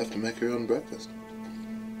 So you have to make your own breakfast.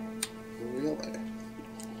 Really?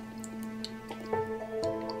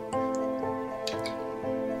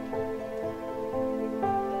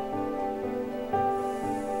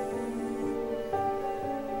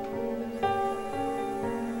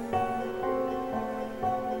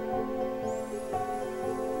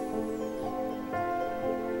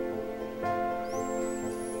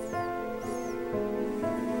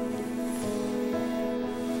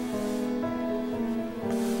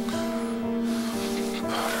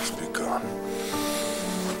 Powders be gone.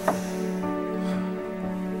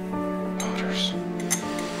 Powders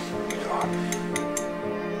be gone.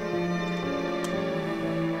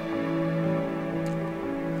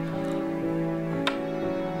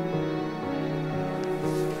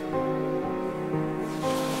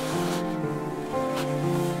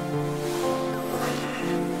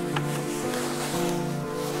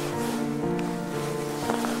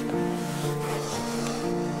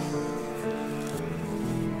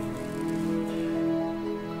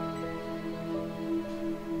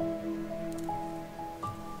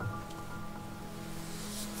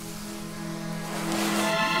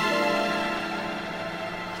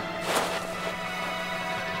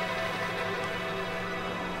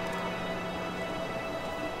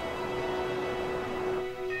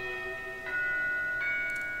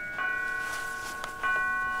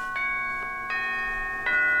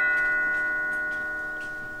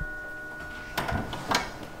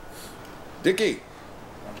 Dickie!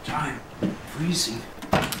 About time. Freezing.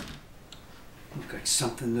 Look like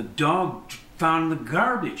something the dog found in the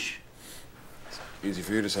garbage. Easy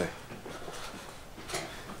for you to say.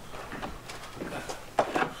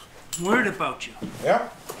 Worried about you. Yeah?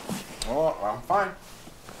 Oh, I'm fine.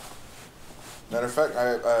 Matter of fact,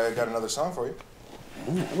 I got another song for you.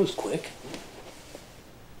 Oh, that was quick.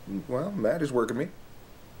 Well, Matt is working me.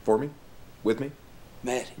 For me. With me.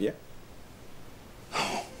 Matt? Yeah.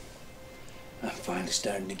 Oh, I'm finally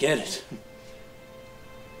starting to get it.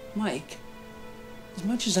 Mike, as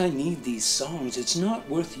much as I need these songs, it's not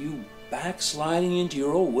worth you backsliding into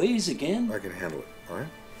your old ways again. I can handle it, all right?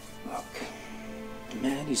 Look,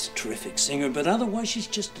 Maddie's a terrific singer, but otherwise she's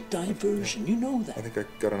just a diversion. You know that. I think I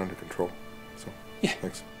got it under control. So, yeah.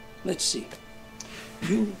 Thanks. Let's see.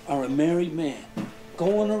 You are a married man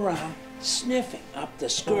going around sniffing up the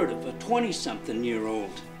skirt of a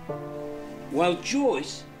 20-something-year-old. While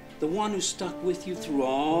Joyce, the one who stuck with you through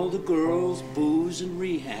all the girls, booze, and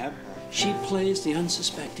rehab, she plays the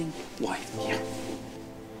unsuspecting wife. Yeah.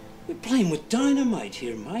 We're playing with dynamite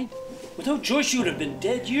here, Mike. Without Joyce, you'd have been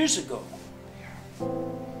dead years ago.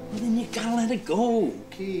 Well, then you gotta let it go.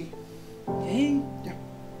 Okay. Okay? Yeah.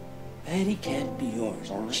 Maddie can't be yours.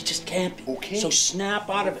 Right. She just can't be. Okay. So snap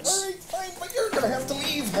out of it. All right, fine, but you're gonna have to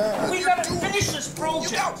leave now. We gotta finish this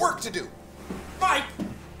project. You got work to do. Mike,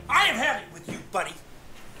 I have had it with you, buddy.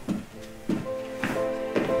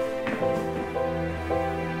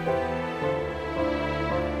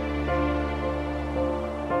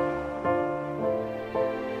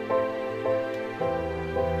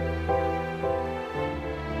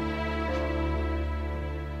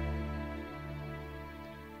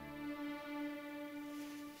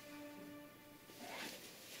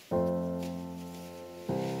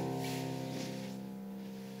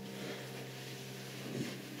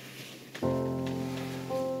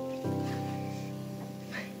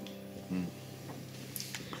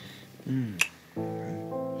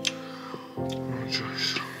 Oh,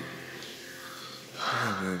 Joyce.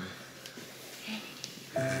 Hi, baby.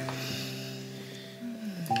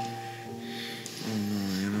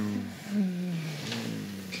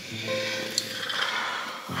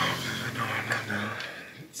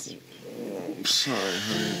 I'm sorry,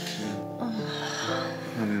 honey.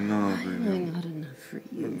 I didn't know, baby. I'm not enough for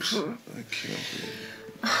you. I can't, baby.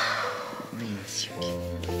 Please, you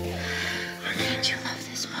can. Can't you love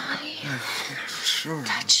this body? Sure.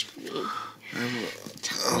 Touch me.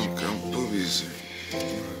 I've got boobies.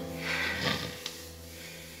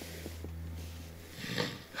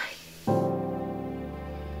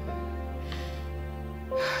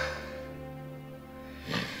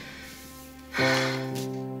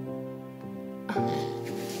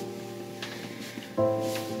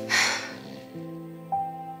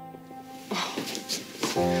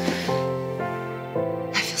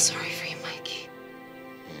 I feel sorry for you, Mike.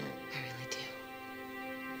 I really do.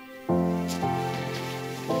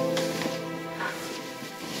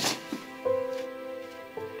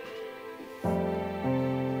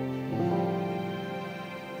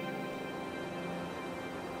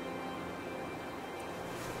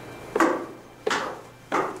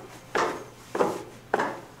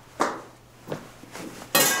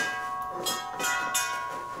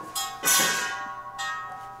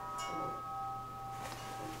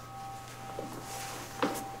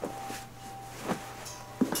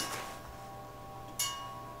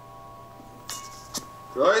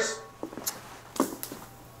 Joyce?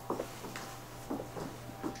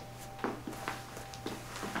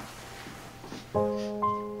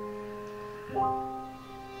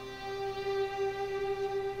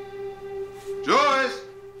 Joyce?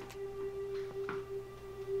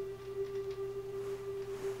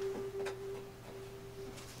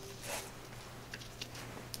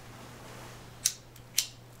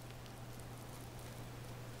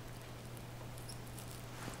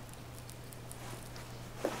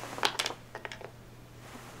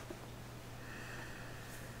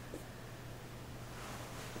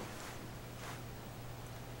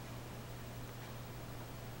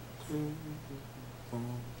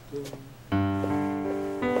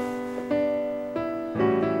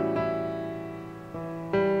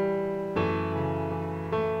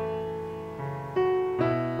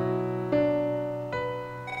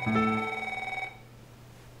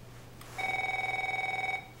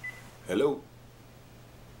 Hello.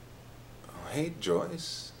 Oh, hey,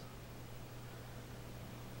 Joyce.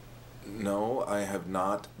 No, I have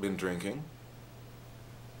not been drinking.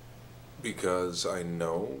 Because I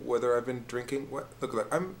know whether I've been drinking. What? Look,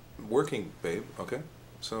 like I'm working, babe. Okay,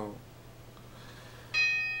 so.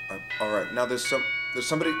 All right. Now there's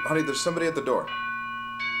somebody, honey. There's somebody at the door.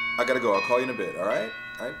 I gotta go. I'll call you in a bit. All right.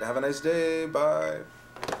 All right. Have a nice day. Bye.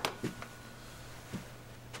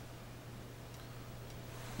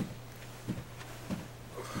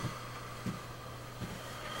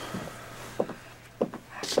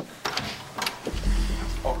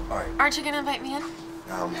 Oh, all right. Aren't you gonna invite me in?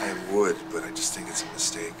 I would, but I just think it's a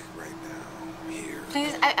mistake right now. Here.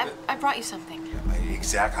 Please, I brought you something.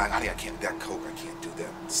 Exactly. Honey, I can't. That Coke, I can't do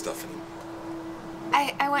that stuff anymore.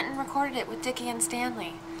 I went and recorded it with Dickie and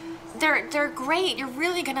Stanley. They're great. You're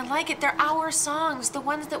really gonna like it. They're our songs, the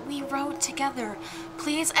ones that we wrote together.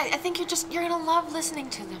 Please, I think you're gonna love listening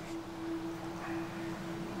to them.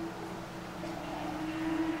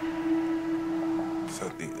 So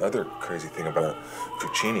the other crazy thing about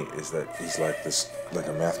Puccini is that he's like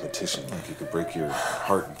a mathematician. Like he could break your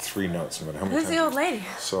heart in 3 notes, no matter how many Who's times. the old lady?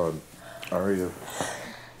 Saw an aria.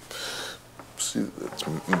 See, that's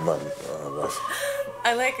my wife.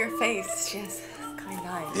 I like her face. She has kind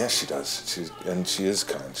eyes. Yeah, she does. She is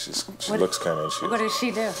kind. She looks kind and she. What does she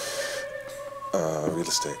do? Real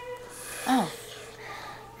estate. Oh,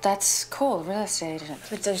 that's cool, real estate agent.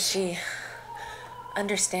 But does she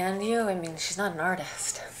understand you? I mean, she's not an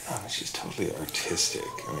artist. Oh, she's totally artistic.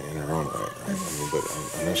 I mean, in her own right, right? I mean, but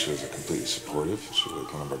I know she was completely supportive. She was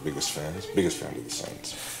like one of our biggest fan of the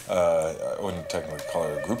Saints. I wouldn't technically call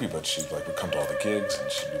her a groupie, but she would come to all the gigs and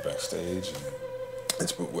she'd be backstage.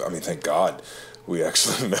 And I mean, thank God we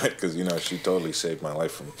actually met because she totally saved my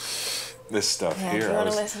life from this stuff Yeah, here. do you want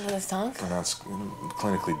to listen to this song? I was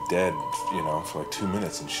clinically dead, for like 2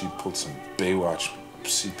 minutes, and she pulled some Baywatch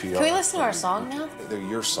CPR. Can we listen to our song now? They're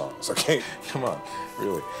your songs, okay? Come on,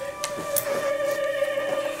 really. All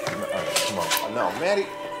right, come on. No, Maddie.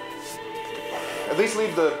 At least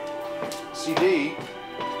leave the CD.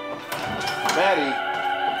 Maddie.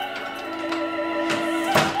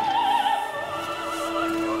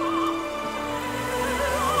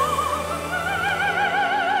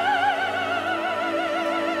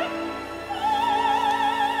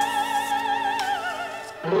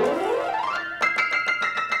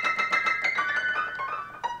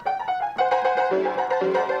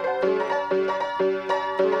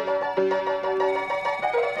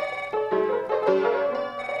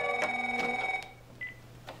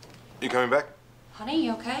 You coming back? Honey,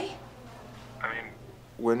 you okay?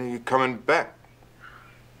 When are you coming back?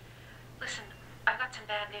 Listen, I've got some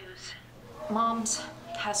bad news. Mom's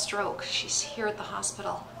had a stroke. She's here at the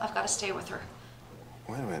hospital. I've got to stay with her.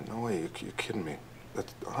 Wait a minute, no way, you're kidding me.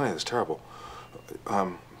 Honey, that's terrible.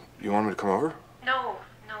 You want me to come over? No,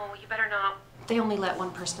 you better not. They only let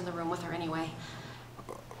one person in the room with her anyway.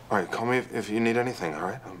 All right, call me if you need anything, all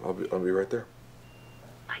right? I'll be right there.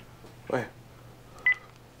 Bye. Bye.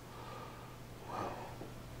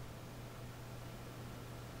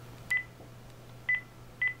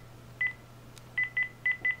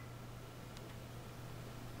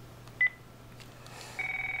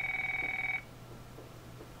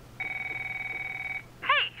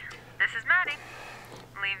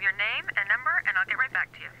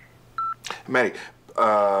 Maddie,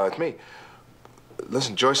 it's me.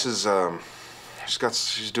 Listen, Joyce is,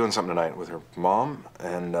 she's doing something tonight with her mom,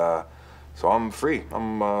 and so I'm free.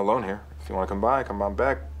 I'm alone here. If you want to come by, come on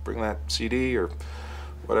back, bring that CD or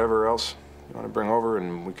whatever else you want to bring over,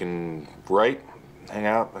 and we can write, hang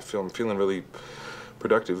out. I'm feeling really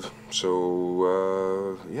productive,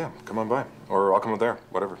 so yeah, come on by, or I'll come up there,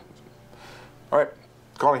 whatever. All right,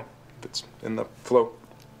 call me if it's in the flow.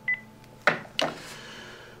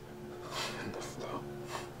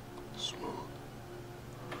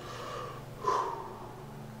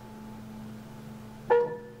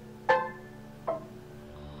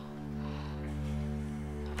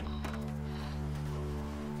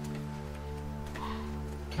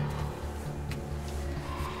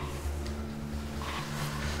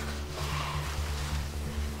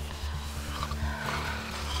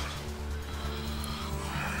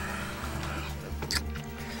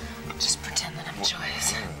 Just pretend that I'm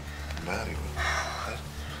Joyce. Maddie,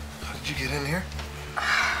 how did you get in here?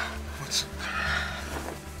 What's...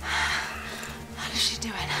 How does she do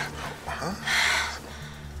it? Huh?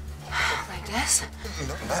 Like this?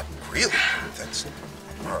 No, not really. That's...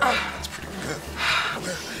 All right, that's pretty good.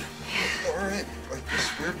 All right, like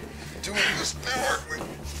this, we're doing this now, aren't we?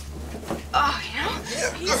 Oh,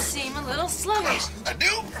 you seem a little sluggish. I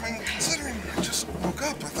do. I mean, considering I just woke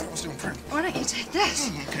up, I thought I was doing pretty. Why don't you take this?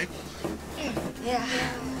 Okay. Yeah.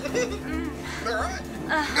 All right.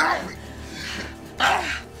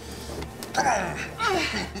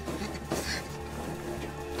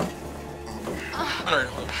 All right,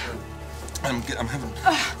 hold on. I'm having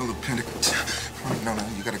a little panic. No,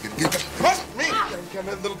 you gotta get me. I'm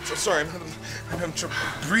a little. Sorry, I'm having trouble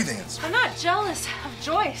breathing. I'm not jealous of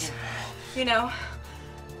Joyce. You know.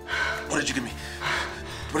 What did you give me?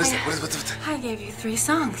 What is that? What's that? I gave you 3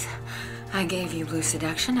 songs. I gave you Blue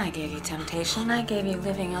Seduction, I gave you Temptation, I gave you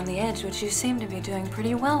Living on the Edge, which you seem to be doing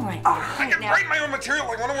pretty well right now. I can write my own material.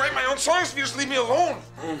 I want to write my own songs if you just leave me alone.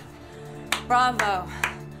 Bravo.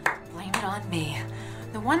 Blame it on me.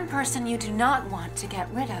 The one person you do not want to get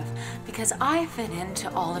rid of, because I fit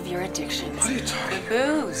into all of your addictions. What are you talking about?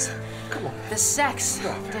 The booze. Come on. The sex.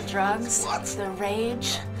 The drugs. What? The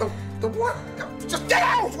rage. The what? Just get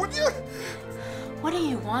out, would you? What do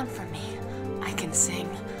you want from me? I can sing.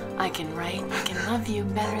 I can write. I can love you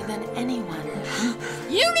better than anyone.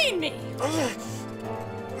 You need me!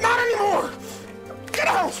 Not anymore! Get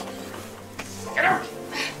out! Get out!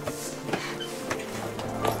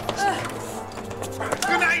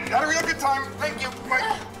 Good night. Had a real good time. Thank you.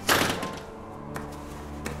 Bye.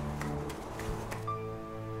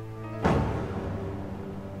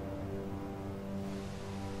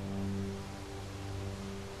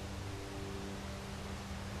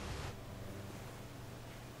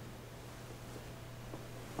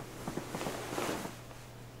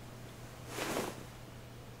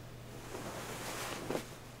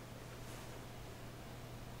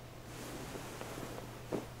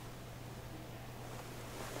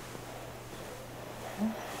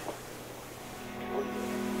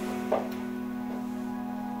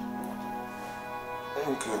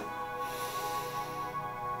 Okay.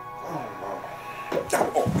 Oh, no.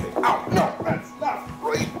 Okay. Oh, no, that's not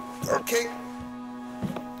right. Okay.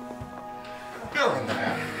 Doing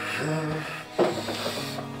that.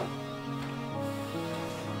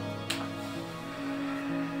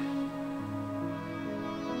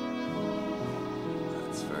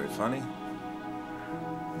 That's very funny.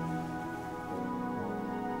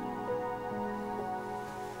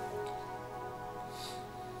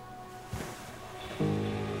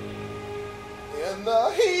 In the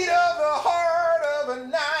heat of the heart of the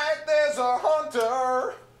night, there's a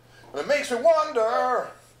hunter. It makes me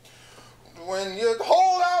wonder, when you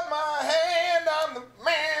hold out my hand, I'm the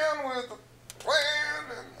man with the plan,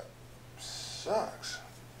 and it sucks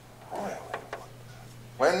royally.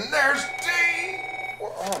 When there's day...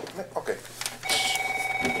 Oh, okay.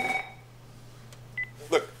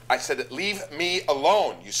 Look, I said leave me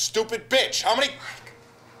alone, you stupid bitch. How many...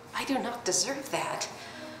 I do not deserve that.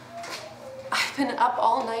 I've been up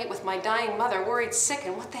all night with my dying mother, worried sick,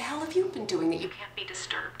 and what the hell have you been doing that you can't be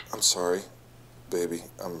disturbed? I'm sorry, baby.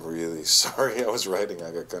 I'm really sorry. I was writing.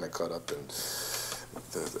 I got kind of caught up in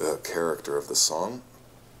the character of the song,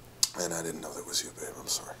 and I didn't know that was you, babe. I'm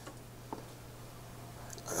sorry.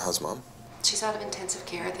 How's Mom? She's out of intensive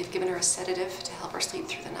care. They've given her a sedative to help her sleep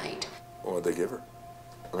through the night. What did they give her?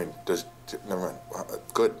 I mean, never mind.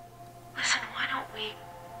 Good. Listen, why don't we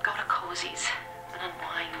go to Cozy's and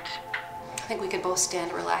unwind? I think we could both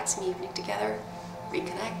stand a relaxing evening together,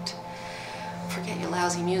 reconnect, forget your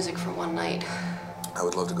lousy music for one night. I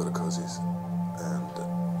would love to go to Cozy's, and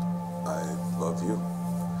I love you.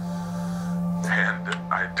 And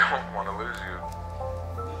I don't want to lose you.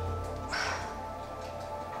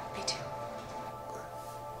 Me too.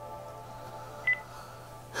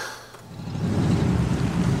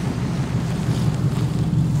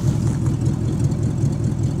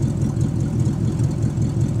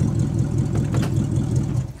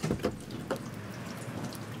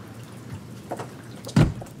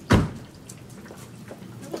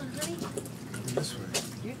 This way.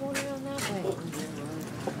 You're going around that way.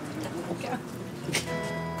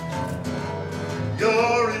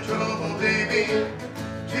 You're in trouble, baby.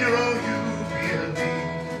 Hero, you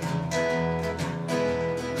believe.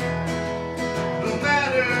 No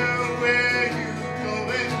matter where you're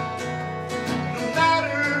going, no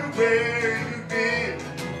matter where you've been.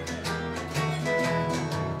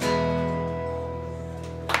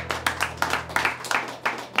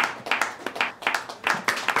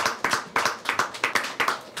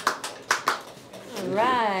 All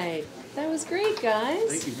right. That was great, guys.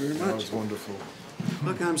 Thank you very much. That was wonderful.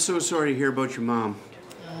 Look, I'm so sorry to hear about your mom.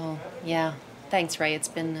 Oh, yeah. Thanks, Ray. It's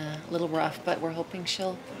been a little rough, but we're hoping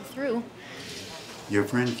she'll pull through. Your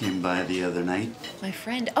friend came by the other night. My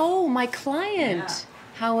friend. Oh, my client. Yeah.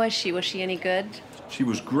 How was she? Was she any good? She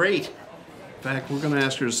was great. In fact, we're going to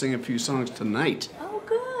ask her to sing a few songs tonight. Oh,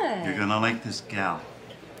 good. You're gonna like this gal.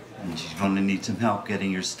 And she's gonna need some help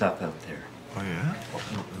getting your stuff out there. Oh, yeah?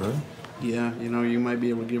 Really? Yeah, you know, you might be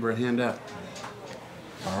able to give her a hand out.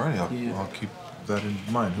 All right, I'll keep that in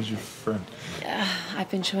mind. Who's your friend? I've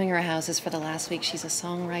been showing her houses for the last week. She's a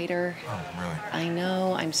songwriter. Oh, really? I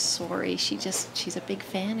know. I'm sorry. She's a big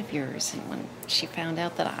fan of yours. And when she found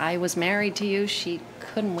out that I was married to you, she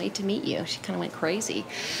couldn't wait to meet you. She kind of went crazy.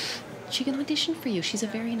 She can audition for you. She's a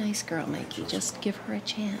very nice girl, Mikey. Just give her a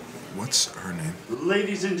chance. What's her name?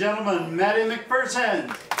 Ladies and gentlemen, Maddie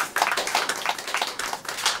McPherson.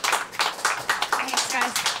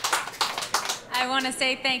 want to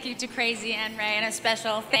say thank you to Crazy and Ray, and a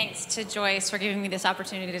special thanks to Joyce for giving me this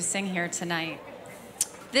opportunity to sing here tonight.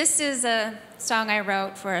 This is a song I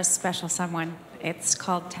wrote for a special someone. It's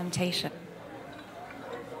called Temptation.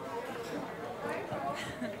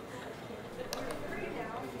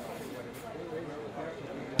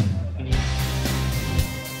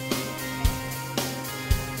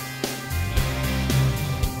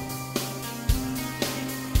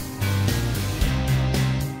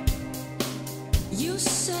 You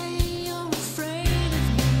say you're afraid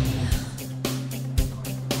of me.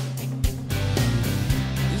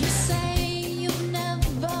 You say you've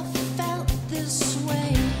never felt this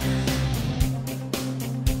way.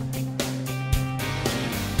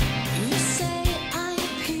 You say I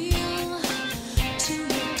appeal to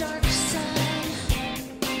your dark side.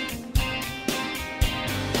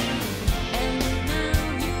 And now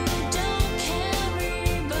you don't care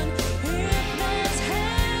even if there's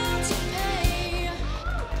hell to pay.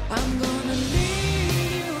 I'm gonna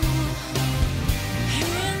lead you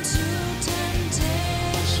into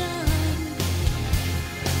temptation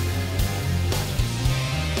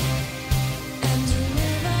and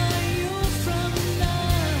deliver you from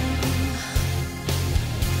love.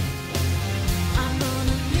 I'm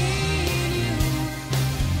gonna lead you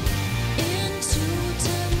into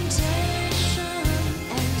temptation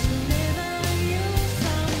and deliver you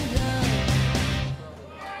from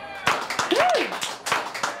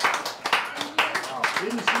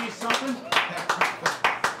Didn't see something?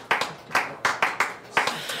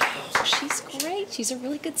 She's great. She's a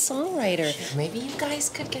really good songwriter. Maybe you guys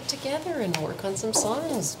could get together and work on some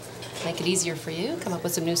songs. Make it easier for you. Come up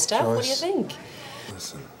with some new stuff. What do you Joyce. think?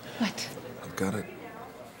 Listen, What? I've got it.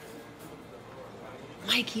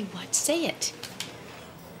 Mikey, what? Say it.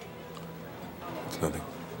 It's nothing.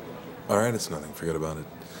 All right, it's nothing. Forget about it.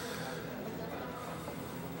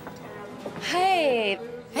 Hey.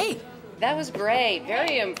 Hey. That was great.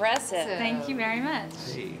 Very impressive. Thank you very much.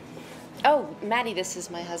 Oh, Maddie, this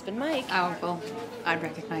is my husband, Mike. Oh, well, I'd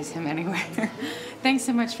recognize him anywhere. Thanks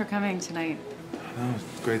so much for coming tonight. Oh,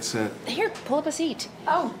 great set. Here, pull up a seat.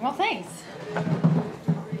 Oh, well, thanks.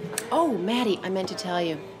 Oh, Maddie, I meant to tell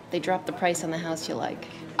you. They dropped the price on the house you like.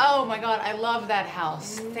 Oh my God, I love that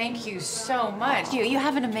house. Thank you so much. You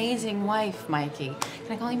have an amazing wife, Mikey.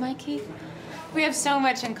 Can I call you Mikey? We have so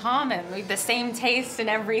much in common. We have the same taste in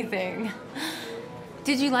everything.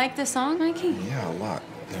 Did you like the song, Mikey? Yeah, a lot.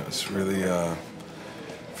 It was really,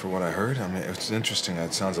 for what I heard, I mean, it's interesting.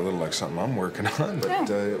 It sounds a little like something I'm working on, but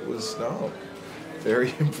it was,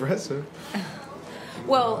 very impressive.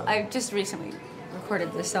 Well, I just recently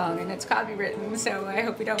recorded this song, and it's copywritten, so I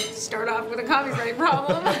hope we don't start off with a copyright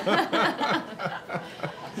problem.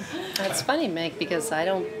 That's funny, Meg, because I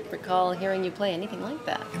don't recall hearing you play anything like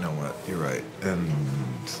that. You know what? You're right. And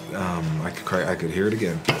I could hear it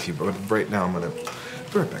again. If you, but right now, I'm gonna be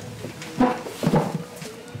right back.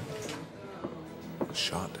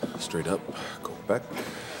 Shot straight up. Go back.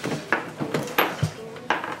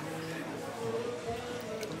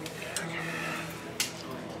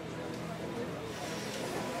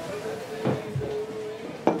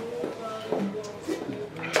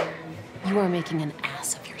 You are making an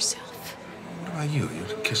ass of yourself. What about you?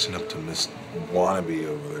 You're kissing up to Miss Wannabe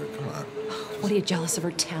over there. Come on. What, are you jealous of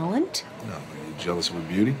her talent? No, are you jealous of her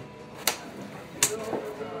beauty?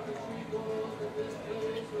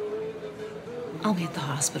 I'll be at the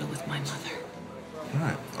hospital with my mother. All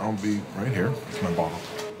right, I'll be right here with my bottle.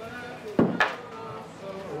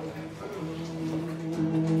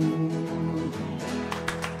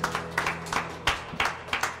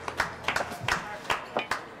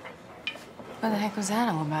 What the heck was that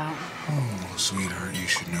all about? Oh, sweetheart, you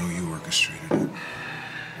should know you orchestrated it.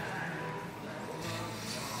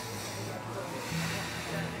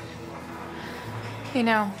 You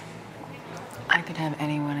know, I could have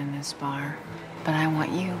anyone in this bar, but I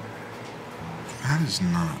want you. That is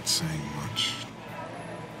not saying much.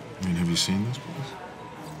 I mean, have you seen this place?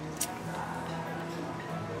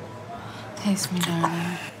 Taste me,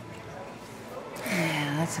 darling.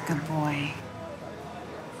 Yeah, that's a good boy.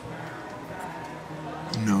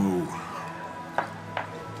 No.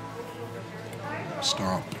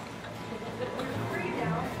 Stop.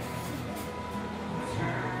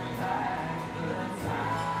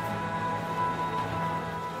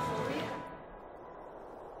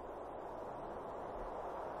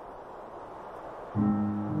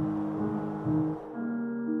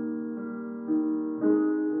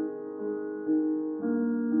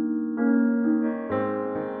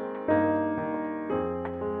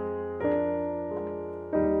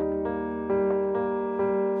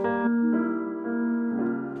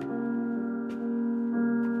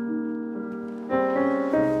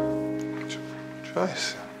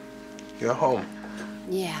 Joyce, you're home.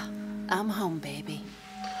 Yeah, I'm home, baby.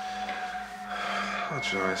 Oh,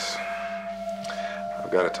 Joyce,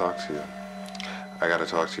 I've got to talk to you. I got to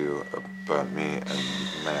talk to you about me and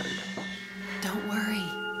Maddie. Don't worry.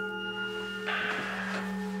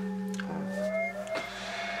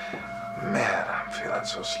 Man, I'm feeling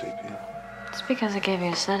so sleepy. It's because I gave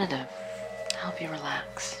you a sedative to help you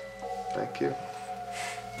relax. Thank you.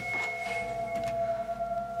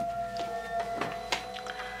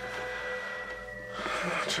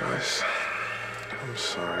 Joyce, I'm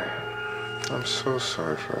sorry. I'm so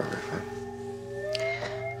sorry for everything.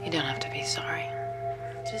 You don't have to be sorry.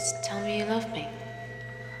 Just tell me you love me.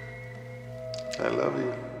 I love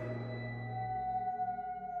you.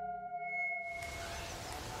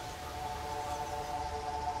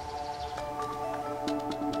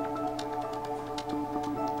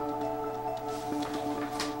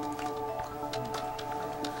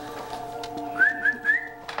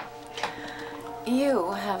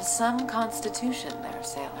 You have some constitution there,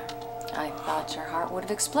 sailor. I thought your heart would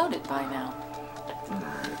have exploded by now.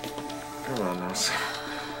 Come on now.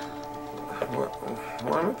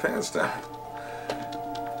 Why are my pants down?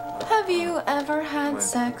 Have you ever had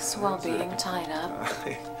sex while being tied up?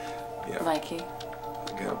 Yeah. Mikey?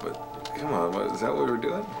 Yeah, but come on. Is that what we were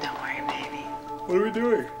doing? Don't worry, baby. What are we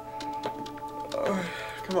doing?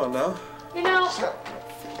 Come on now. You know,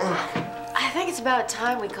 I think it's about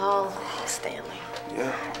time we call Stanley.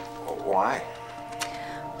 Yeah. Why?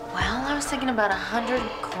 Well, I was thinking about $100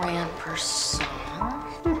 grand per song.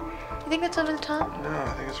 You think that's over the top? No,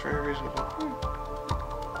 I think it's very reasonable.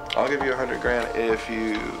 I'll give you $100 grand if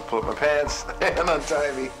you pull up my pants and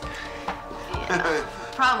untie me. Yeah.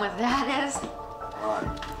 Problem with that is, What?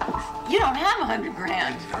 you don't have $100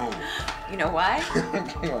 grand. No. You know why?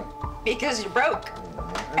 Come on. Because you're broke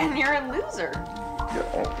and you're a loser. Yeah,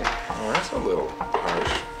 well, that's a little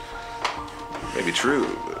harsh. Maybe true,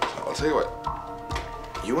 but I'll tell you what.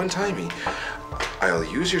 You untie me, I'll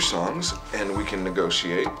use your songs, and we can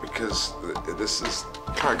negotiate, because this is...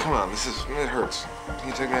 All right, come on, it hurts. Can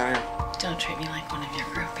you take me out of here? Don't treat me like one of your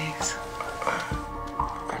groupies.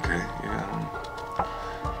 Okay, yeah.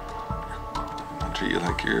 I'll treat you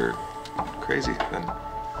like you're crazy, then.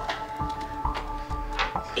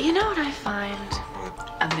 You know what I find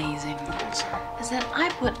amazing? Is that I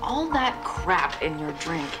put all that crap in your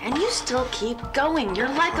drink, and you still keep going. You're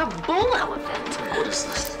like a bull elephant. What is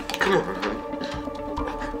this? Come on.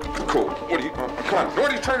 Cool. What are you... come on.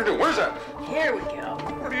 What are you trying to do? Where's that? Here we go.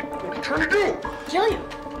 What are you trying to do? Kill you.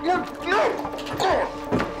 No.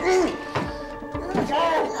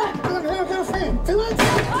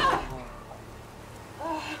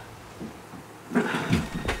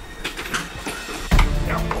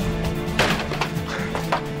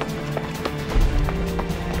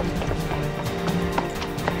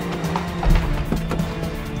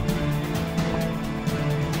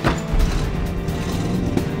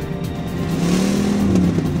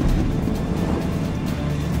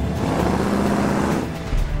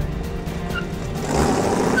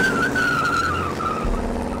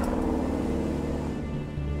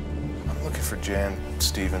 Jan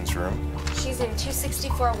Stevens' room. She's in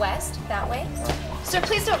 264 West, that way. Sir,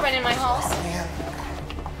 please don't run in my halls. Oh, man.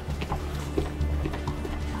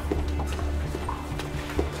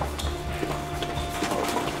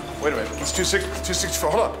 Wait a minute. It's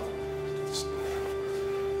 264. Hold on.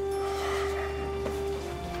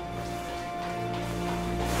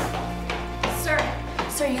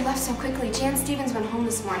 Sir, you left so quickly. Jan Stevens went home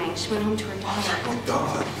this morning. She went home to her daughter. Oh,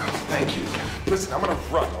 God. Thank you. Listen, I'm gonna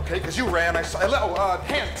run, okay? Because you ran. Hand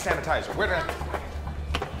sanitizer. Where did I...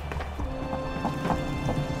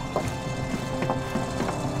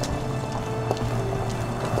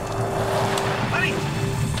 Honey!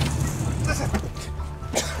 Listen.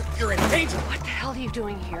 You're in danger. What the hell are you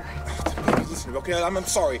doing here? Listen, okay? I'm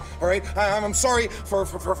sorry, all right? I'm sorry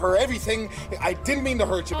for everything. I didn't mean to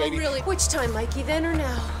hurt you, baby. Oh, really? Which time, Mikey, then or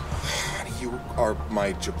now? Honey, you are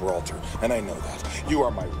my Gibraltar, and I know that. You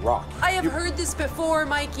are my rock. I have heard this before,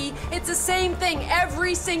 Mikey. It's the same thing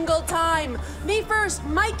every single time. Me first,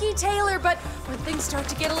 Mikey Taylor, but when things start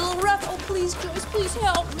to get a little rough, oh, please, Joyce, please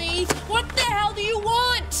help me. What the hell do you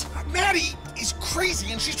want? Maddie is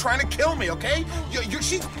crazy, and she's trying to kill me, okay?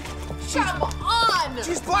 Come on!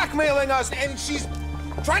 She's blackmailing us, and she's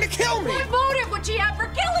trying to kill me. What motive would she have for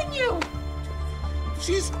killing you?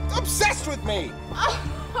 She's obsessed with me. Oh.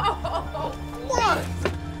 What?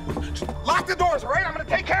 Lock the doors, all right? I'm gonna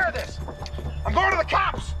take care of this. I'm going to the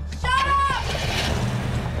cops. Shut up!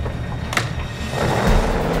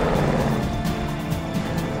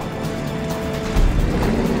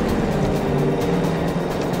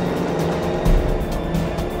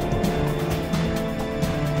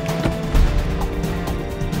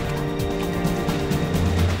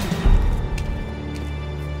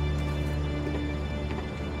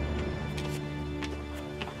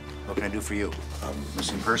 What can I do for you?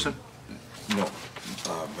 Missing person? No.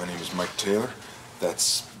 My name is Mike Taylor.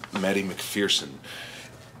 That's Maddie McPherson.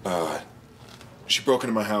 She broke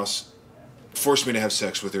into my house, forced me to have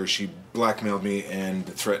sex with her. She blackmailed me and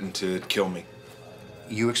threatened to kill me.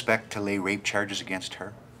 You expect to lay rape charges against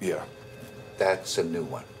her? Yeah. That's a new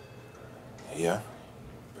one. Yeah?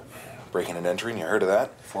 Breaking and entering, you heard of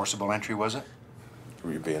that? Forcible entry, was it?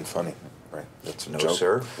 Were you being funny, right? That's a No, joke.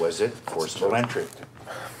 sir. Was it forcible entry?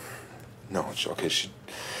 No, okay, she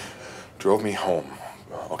drove me home.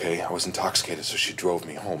 Okay, I was intoxicated, so she drove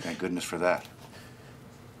me home. Thank goodness for that.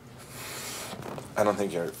 I don't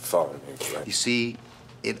think you're following me, right? You see,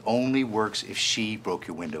 it only works if she broke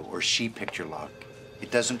your window or she picked your lock.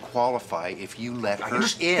 It doesn't qualify if you let her I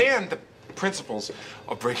understand the principles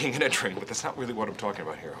of breaking and entering, but that's not really what I'm talking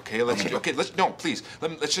about here, okay? Let's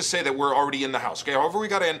just say that we're already in the house, okay? However we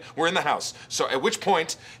got in, we're in the house. So at which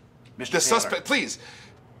point, Mr. the Taylor. suspect, please,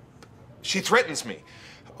 she threatens me,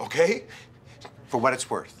 okay? For what it's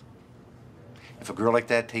worth. If a girl like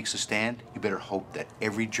that takes a stand, you better hope that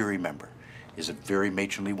every jury member is a very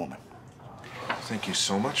matronly woman. Thank you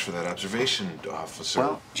so much for that observation, officer.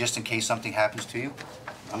 Well, just in case something happens to you,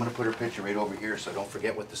 I'm gonna put her picture right over here so I don't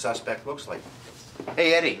forget what the suspect looks like.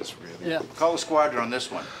 Hey, Eddie. Yeah. Call the squadron on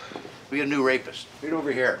this one. We got a new rapist. Right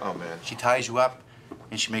over here. Oh, man. She ties you up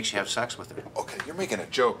and she makes you have sex with her. Okay, you're making a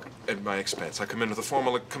joke at my expense. I come in with a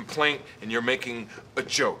formal complaint, and you're making a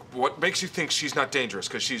joke. What makes you think she's not dangerous?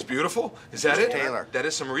 Because she's beautiful? Is that Mr. it? Taylor. That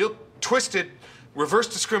is some real twisted, reverse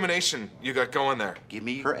discrimination you got going there. Give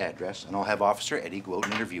me her address, and I'll have Officer Eddie go out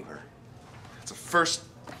and interview her. It's a first.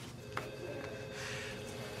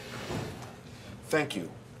 Thank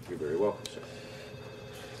you. You're very welcome, sir.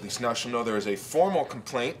 At least now she'll know there is a formal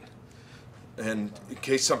complaint. And in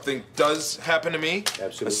case something does happen to me,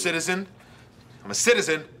 Absolutely. a citizen, I'm a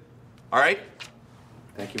citizen, all right?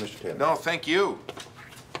 Thank you, Mr. Taylor. No, thank you.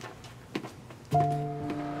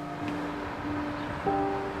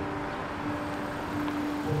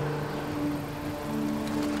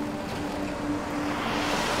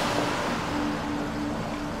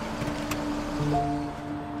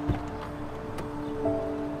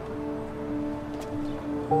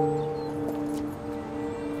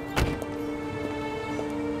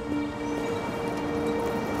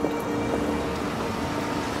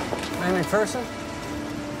 McPherson?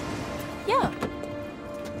 Yeah.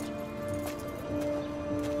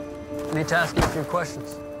 I need to ask you a few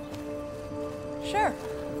questions. Sure.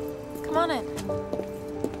 Come on in.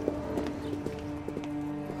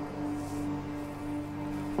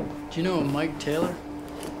 Do you know a Mike Taylor?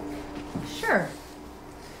 Sure.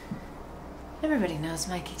 Everybody knows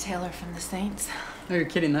Mikey Taylor from the Saints. Oh, you're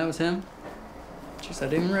kidding. That was him? Jeez, I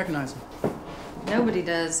didn't even recognize him. Nobody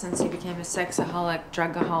does since he became a sexaholic,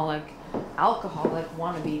 drugaholic, alcoholic,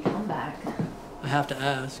 wannabe comeback. I have to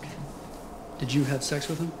ask. Did you have sex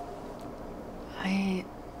with him? I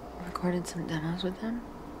recorded some demos with him.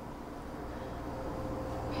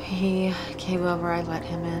 He came over, I let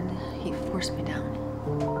him in. He forced me down.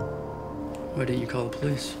 Why didn't you call the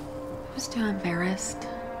police? I was too embarrassed.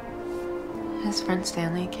 His friend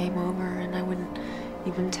Stanley came over and I wouldn't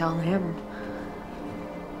even tell him.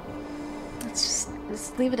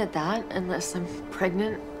 Let's leave it at that, unless I'm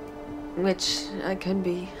pregnant, which I could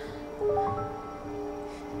be.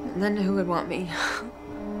 And then who would want me?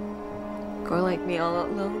 A girl like me all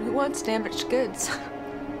alone, who wants damaged goods?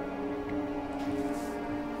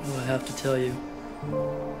 Well, I have to tell you,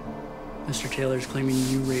 Mr. Taylor's claiming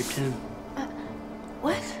you raped him.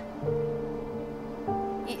 What?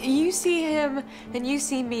 You see him and you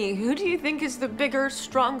see me. Who do you think is the bigger,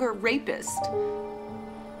 stronger rapist?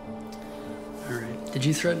 All right. Did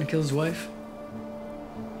you threaten to kill his wife?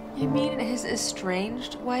 You mean his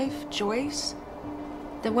estranged wife, Joyce?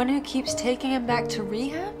 The one who keeps taking him back to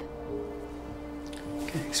rehab?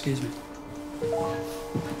 Okay, excuse me.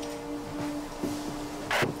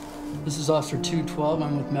 This is Officer 212.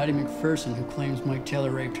 I'm with Maddie McPherson, who claims Mike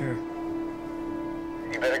Taylor raped her.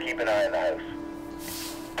 You better keep an eye on the house.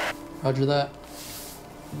 Roger that.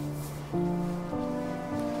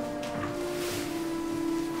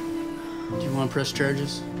 Do you want to press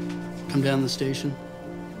charges? Come down to the station?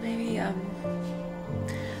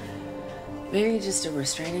 Maybe just a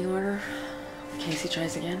restraining order in case he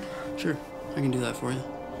tries again. Sure, I can do that for you.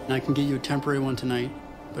 And I can get you a temporary one tonight,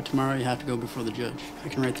 but tomorrow you have to go before the judge. I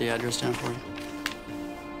can write the address down for you.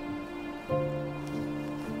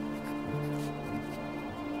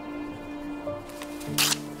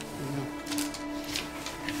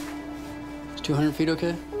 Is 200 feet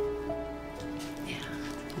okay?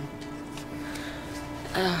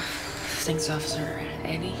 Thanks, Officer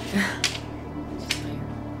Eddie.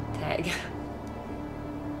 Greg.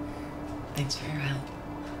 Thanks for your help.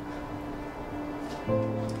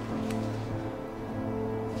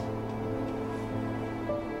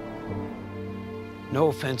 No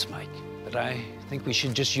offense, Mike, but I think we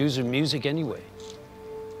should just use her music anyway.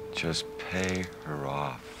 Just pay her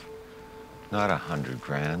off. Not 100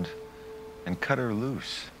 grand. And cut her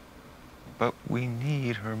loose. But we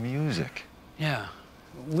need her music. Yeah,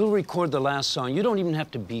 we'll record the last song. You don't even have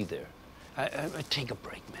to be there. I take a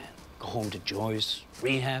break, man. Go home to Joyce,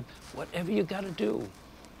 rehab, whatever you gotta do.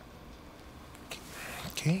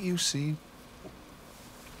 Can't you see?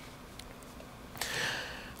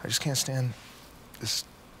 I just can't stand this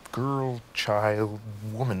girl, child,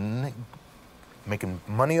 woman making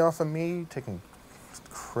money off of me, taking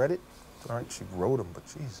credit. All right, she wrote them, but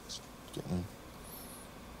Jesus,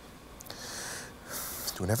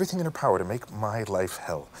 doing everything in her power to make my life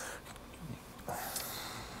hell.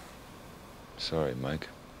 Sorry, Mike,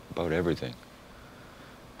 about everything.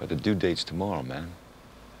 But the due date's tomorrow, man.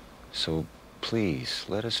 So please,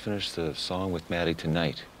 let us finish the song with Maddie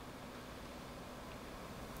tonight.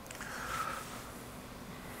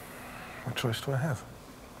 What choice do I have?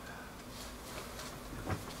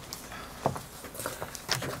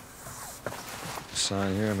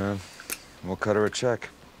 Sign here, man. We'll cut her a check.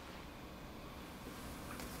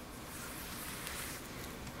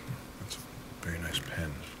 That's a very nice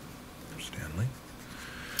pen, Stanley.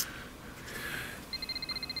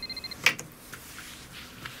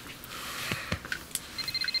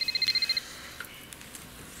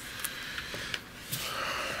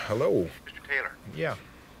 Hello. Mr. Taylor. Yeah.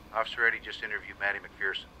 Officer Eddie just interviewed Maddie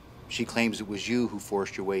McPherson. She claims it was you who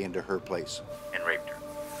forced your way into her place and raped her.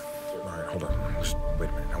 All right, hold on. Just wait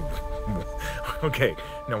a minute. No. Okay,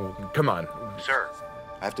 no, come on. Sir,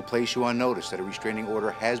 I have to place you on notice that a restraining order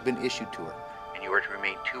has been issued to her, and you are to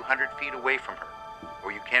remain 200 feet away from her,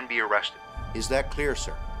 or you can be arrested. Is that clear,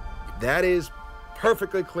 sir? That is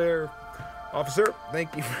perfectly clear, officer.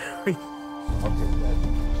 Thank you.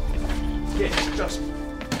 Okay, just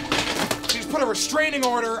put a restraining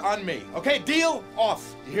order on me, okay? Deal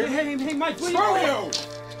off. You hear? Hey, Mike, please. Screw you!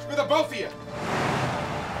 Screw the both of you.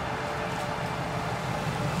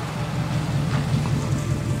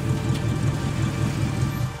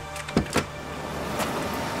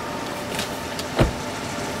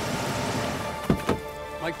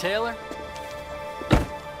 Mike Taylor?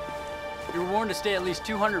 You were warned to stay at least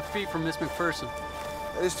 200 feet from Miss McPherson.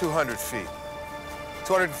 That is 200 feet.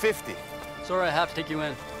 250. Sorry, I have to take you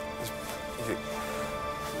in.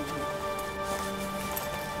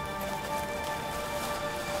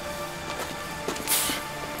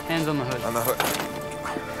 Hands on the hood. On the hood.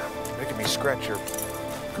 Making me scratch your... All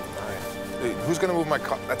right. Hey, who's gonna move my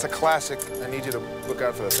car? That's a classic. I need you to look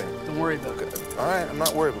out for that thing. Don't worry about it. All right, I'm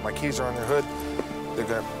not worried, but my keys are on the hood. They're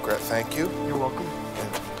gonna grab... Thank you. You're welcome.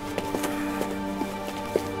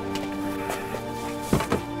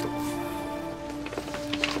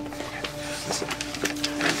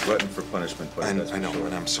 Glutton for punishment, but I know,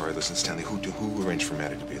 and I'm sorry. Listen, Stanley, who arranged for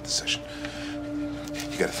Maddie to be at the session?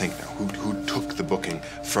 You got to think now. Who took the booking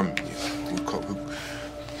from you? Who?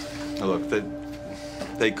 Now look,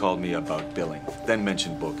 they called me about billing, then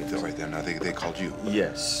mentioned booking. Right there. Now they called you.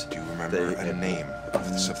 Yes. Do you remember a name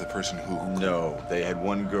of the person who? No, they had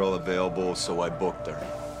one girl available, so I booked her.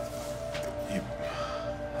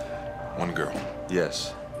 One girl.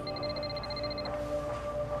 Yes.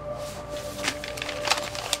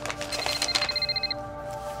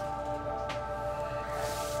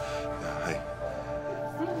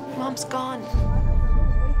 Mom's gone.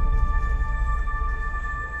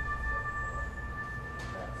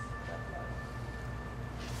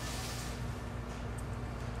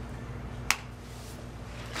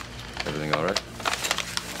 Everything all right?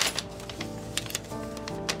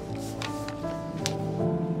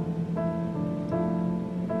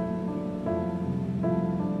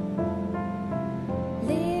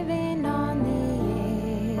 Living on the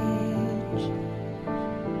edge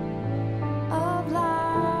of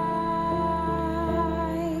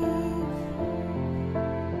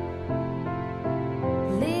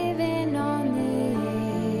living on the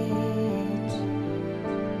edge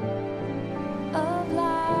of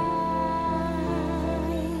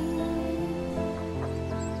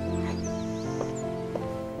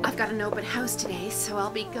I've got an open house today, so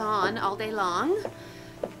I'll be gone all day long.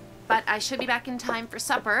 But I should be back in time for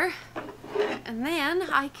supper. And then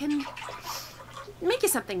I can make you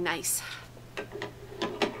something nice.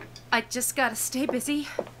 I just gotta stay busy,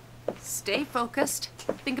 stay focused,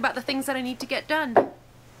 think about the things that I need to get done.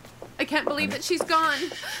 I can't believe that she's gone.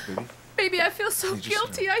 Baby? Baby, I feel so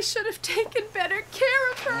guilty. I should have taken better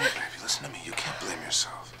care of her. Baby, listen to me. You can't blame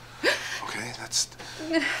yourself. Okay, that's...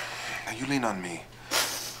 Now you lean on me,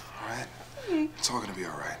 all right? It's all gonna be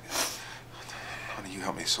all right. Honey, you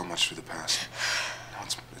helped me so much through the past. Now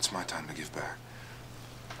it's my time to give back.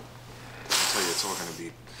 I'll tell you, it's all gonna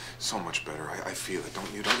be so much better. I feel it,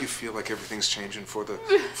 don't you? Don't you feel like everything's changing for the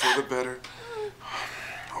better?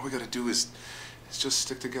 All we gotta do is just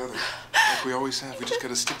stick together, like we always have. We just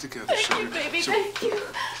gotta stick together. Thank you, baby. Thank you.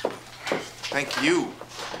 Thank you.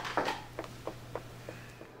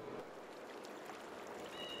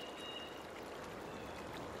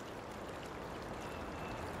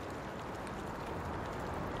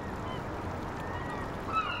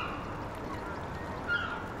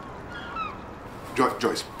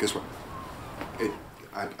 Joyce, guess what?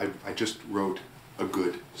 I just wrote a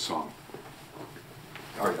good song.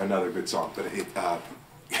 Or another good song, but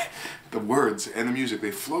the words and the music,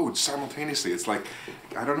 they flowed simultaneously. It's like,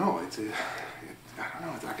 I don't know, I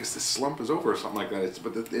don't know, I guess this slump is over or something like that.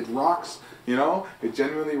 But it rocks, you know? It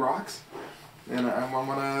genuinely rocks. And I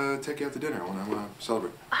want to take you out to dinner. I want to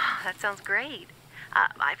celebrate. Oh, that sounds great.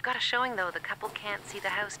 I've got a showing, though. The couple can't see the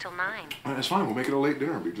house till 9. It's fine. We'll make it a late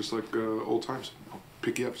dinner. It'll be just like old times. I'll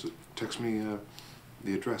pick you up. So text me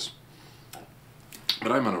the address.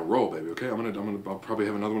 But I'm on a roll, baby. Okay, I'll probably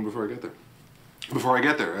have another one before I get there. Before I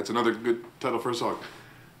get there. That's another good title for a song.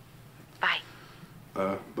 Bye.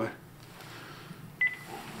 Bye.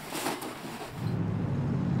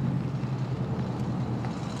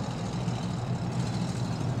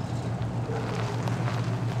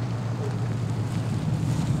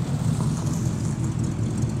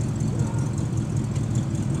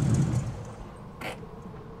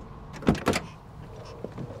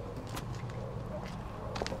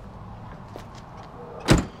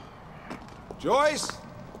 Joyce?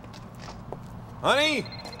 Honey?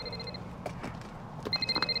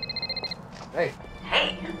 Hey,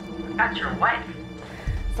 that's your wife.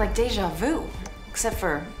 It's like deja vu, except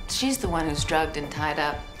for she's the one who's drugged and tied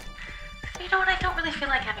up. You know what? I don't really feel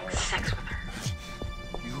like having sex with her.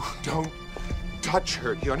 You don't touch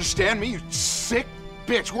her. Do you understand me? You sick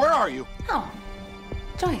bitch. Where are you? Oh,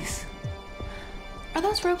 Joyce. Are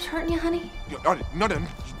those ropes hurting you, honey? No.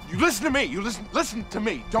 You listen to me. You listen to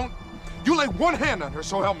me. Don't. You lay one hand on her,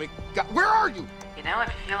 so help me God. Where are you? You know, if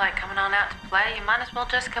you feel like coming on out to play, you might as well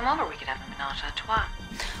just come over. We could have a menage a trois.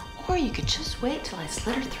 Or you could just wait till I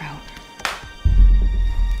slit her throat.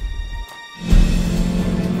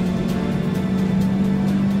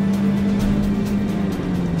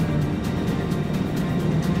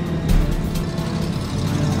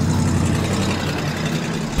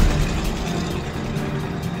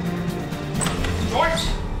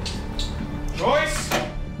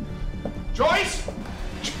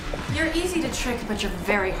 You're easy to trick, but you're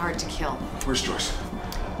very hard to kill. Where's Joyce?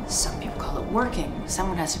 Some people call it working.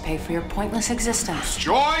 Someone has to pay for your pointless existence.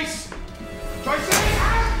 Joyce! Joyce!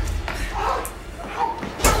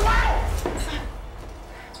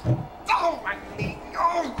 Oh, my knee!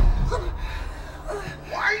 Oh!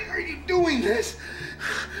 Why are you doing this?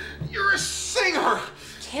 You're a singer!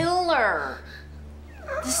 Killer!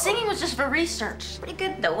 The singing was just for research. Pretty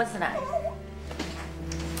good, though, wasn't it?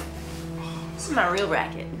 This is my real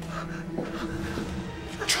racket.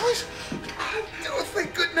 Joyce! Oh,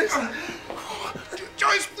 thank goodness!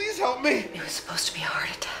 Joyce, please help me! It was supposed to be a heart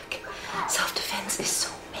attack. Self-defense is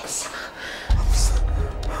so messy.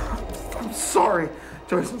 I'm sorry.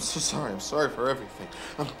 Joyce, I'm so sorry. I'm sorry for everything.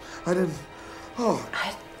 I didn't... Oh.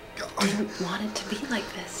 I didn't want it to be like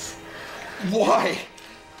this. Why?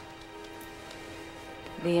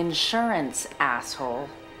 The insurance, asshole.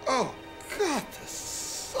 Oh, God, this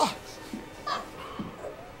sucks.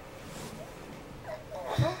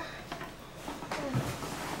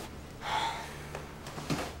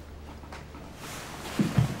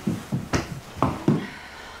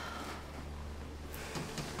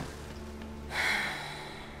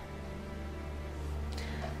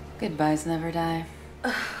 Goodbyes never die.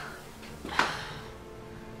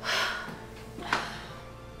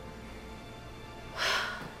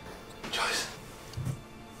 Joyce.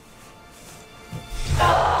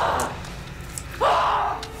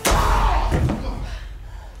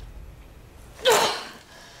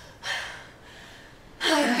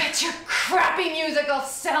 I bet your crappy music will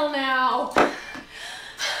sell now.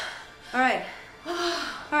 All right. All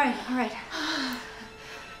right.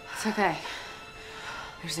 It's okay.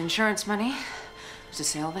 There's insurance money. There's the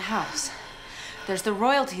sale of the house. There's the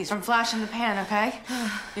royalties from Flash in the Pan, okay?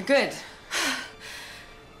 You're good.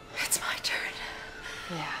 It's my turn.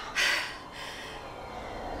 Yeah.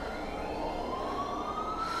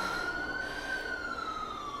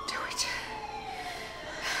 Do it.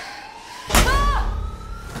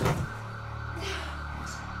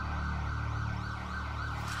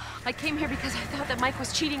 I came here because I thought that Mike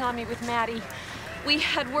was cheating on me with Maddie. We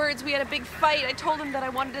had words, we had a big fight. I told him that I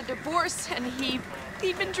wanted a divorce, and he'd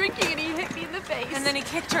been drinking and he hit me in the face. And then he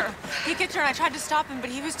kicked her. He kicked her and I tried to stop him,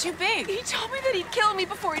 but he was too big. He told me that he'd kill me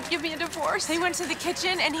before he'd give me a divorce. He went to the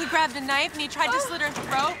kitchen and he grabbed a knife and he tried to slit her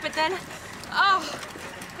throat, but then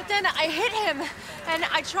I hit him and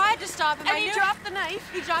I tried to stop him. And he dropped the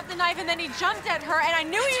knife. He dropped the knife and then he jumped at her and I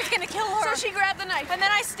knew he was gonna kill her. So she grabbed the knife. And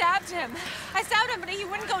then I stabbed him. I stabbed him, but he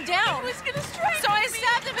wouldn't go down. He was gonna strike So I me.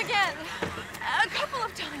 stabbed him again. A couple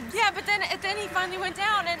of times. Yeah, but then he finally went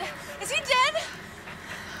down and is he dead?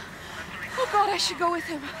 Oh God, I should go with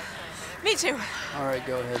him. Me too. All right,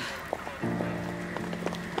 go ahead.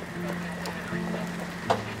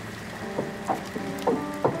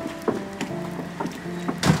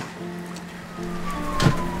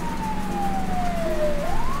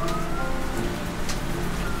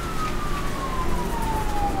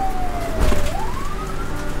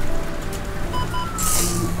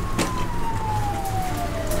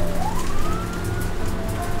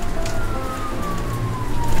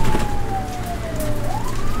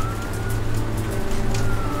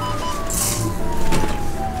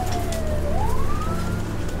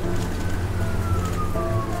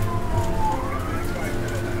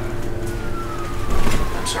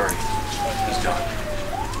 Sorry. He's gone.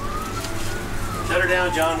 Shut her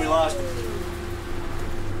down, John. We lost him.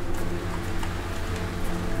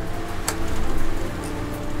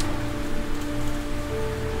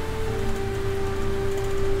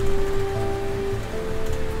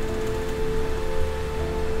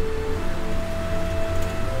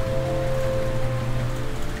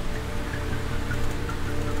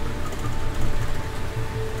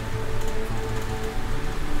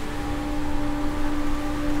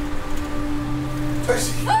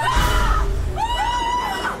 Tracy!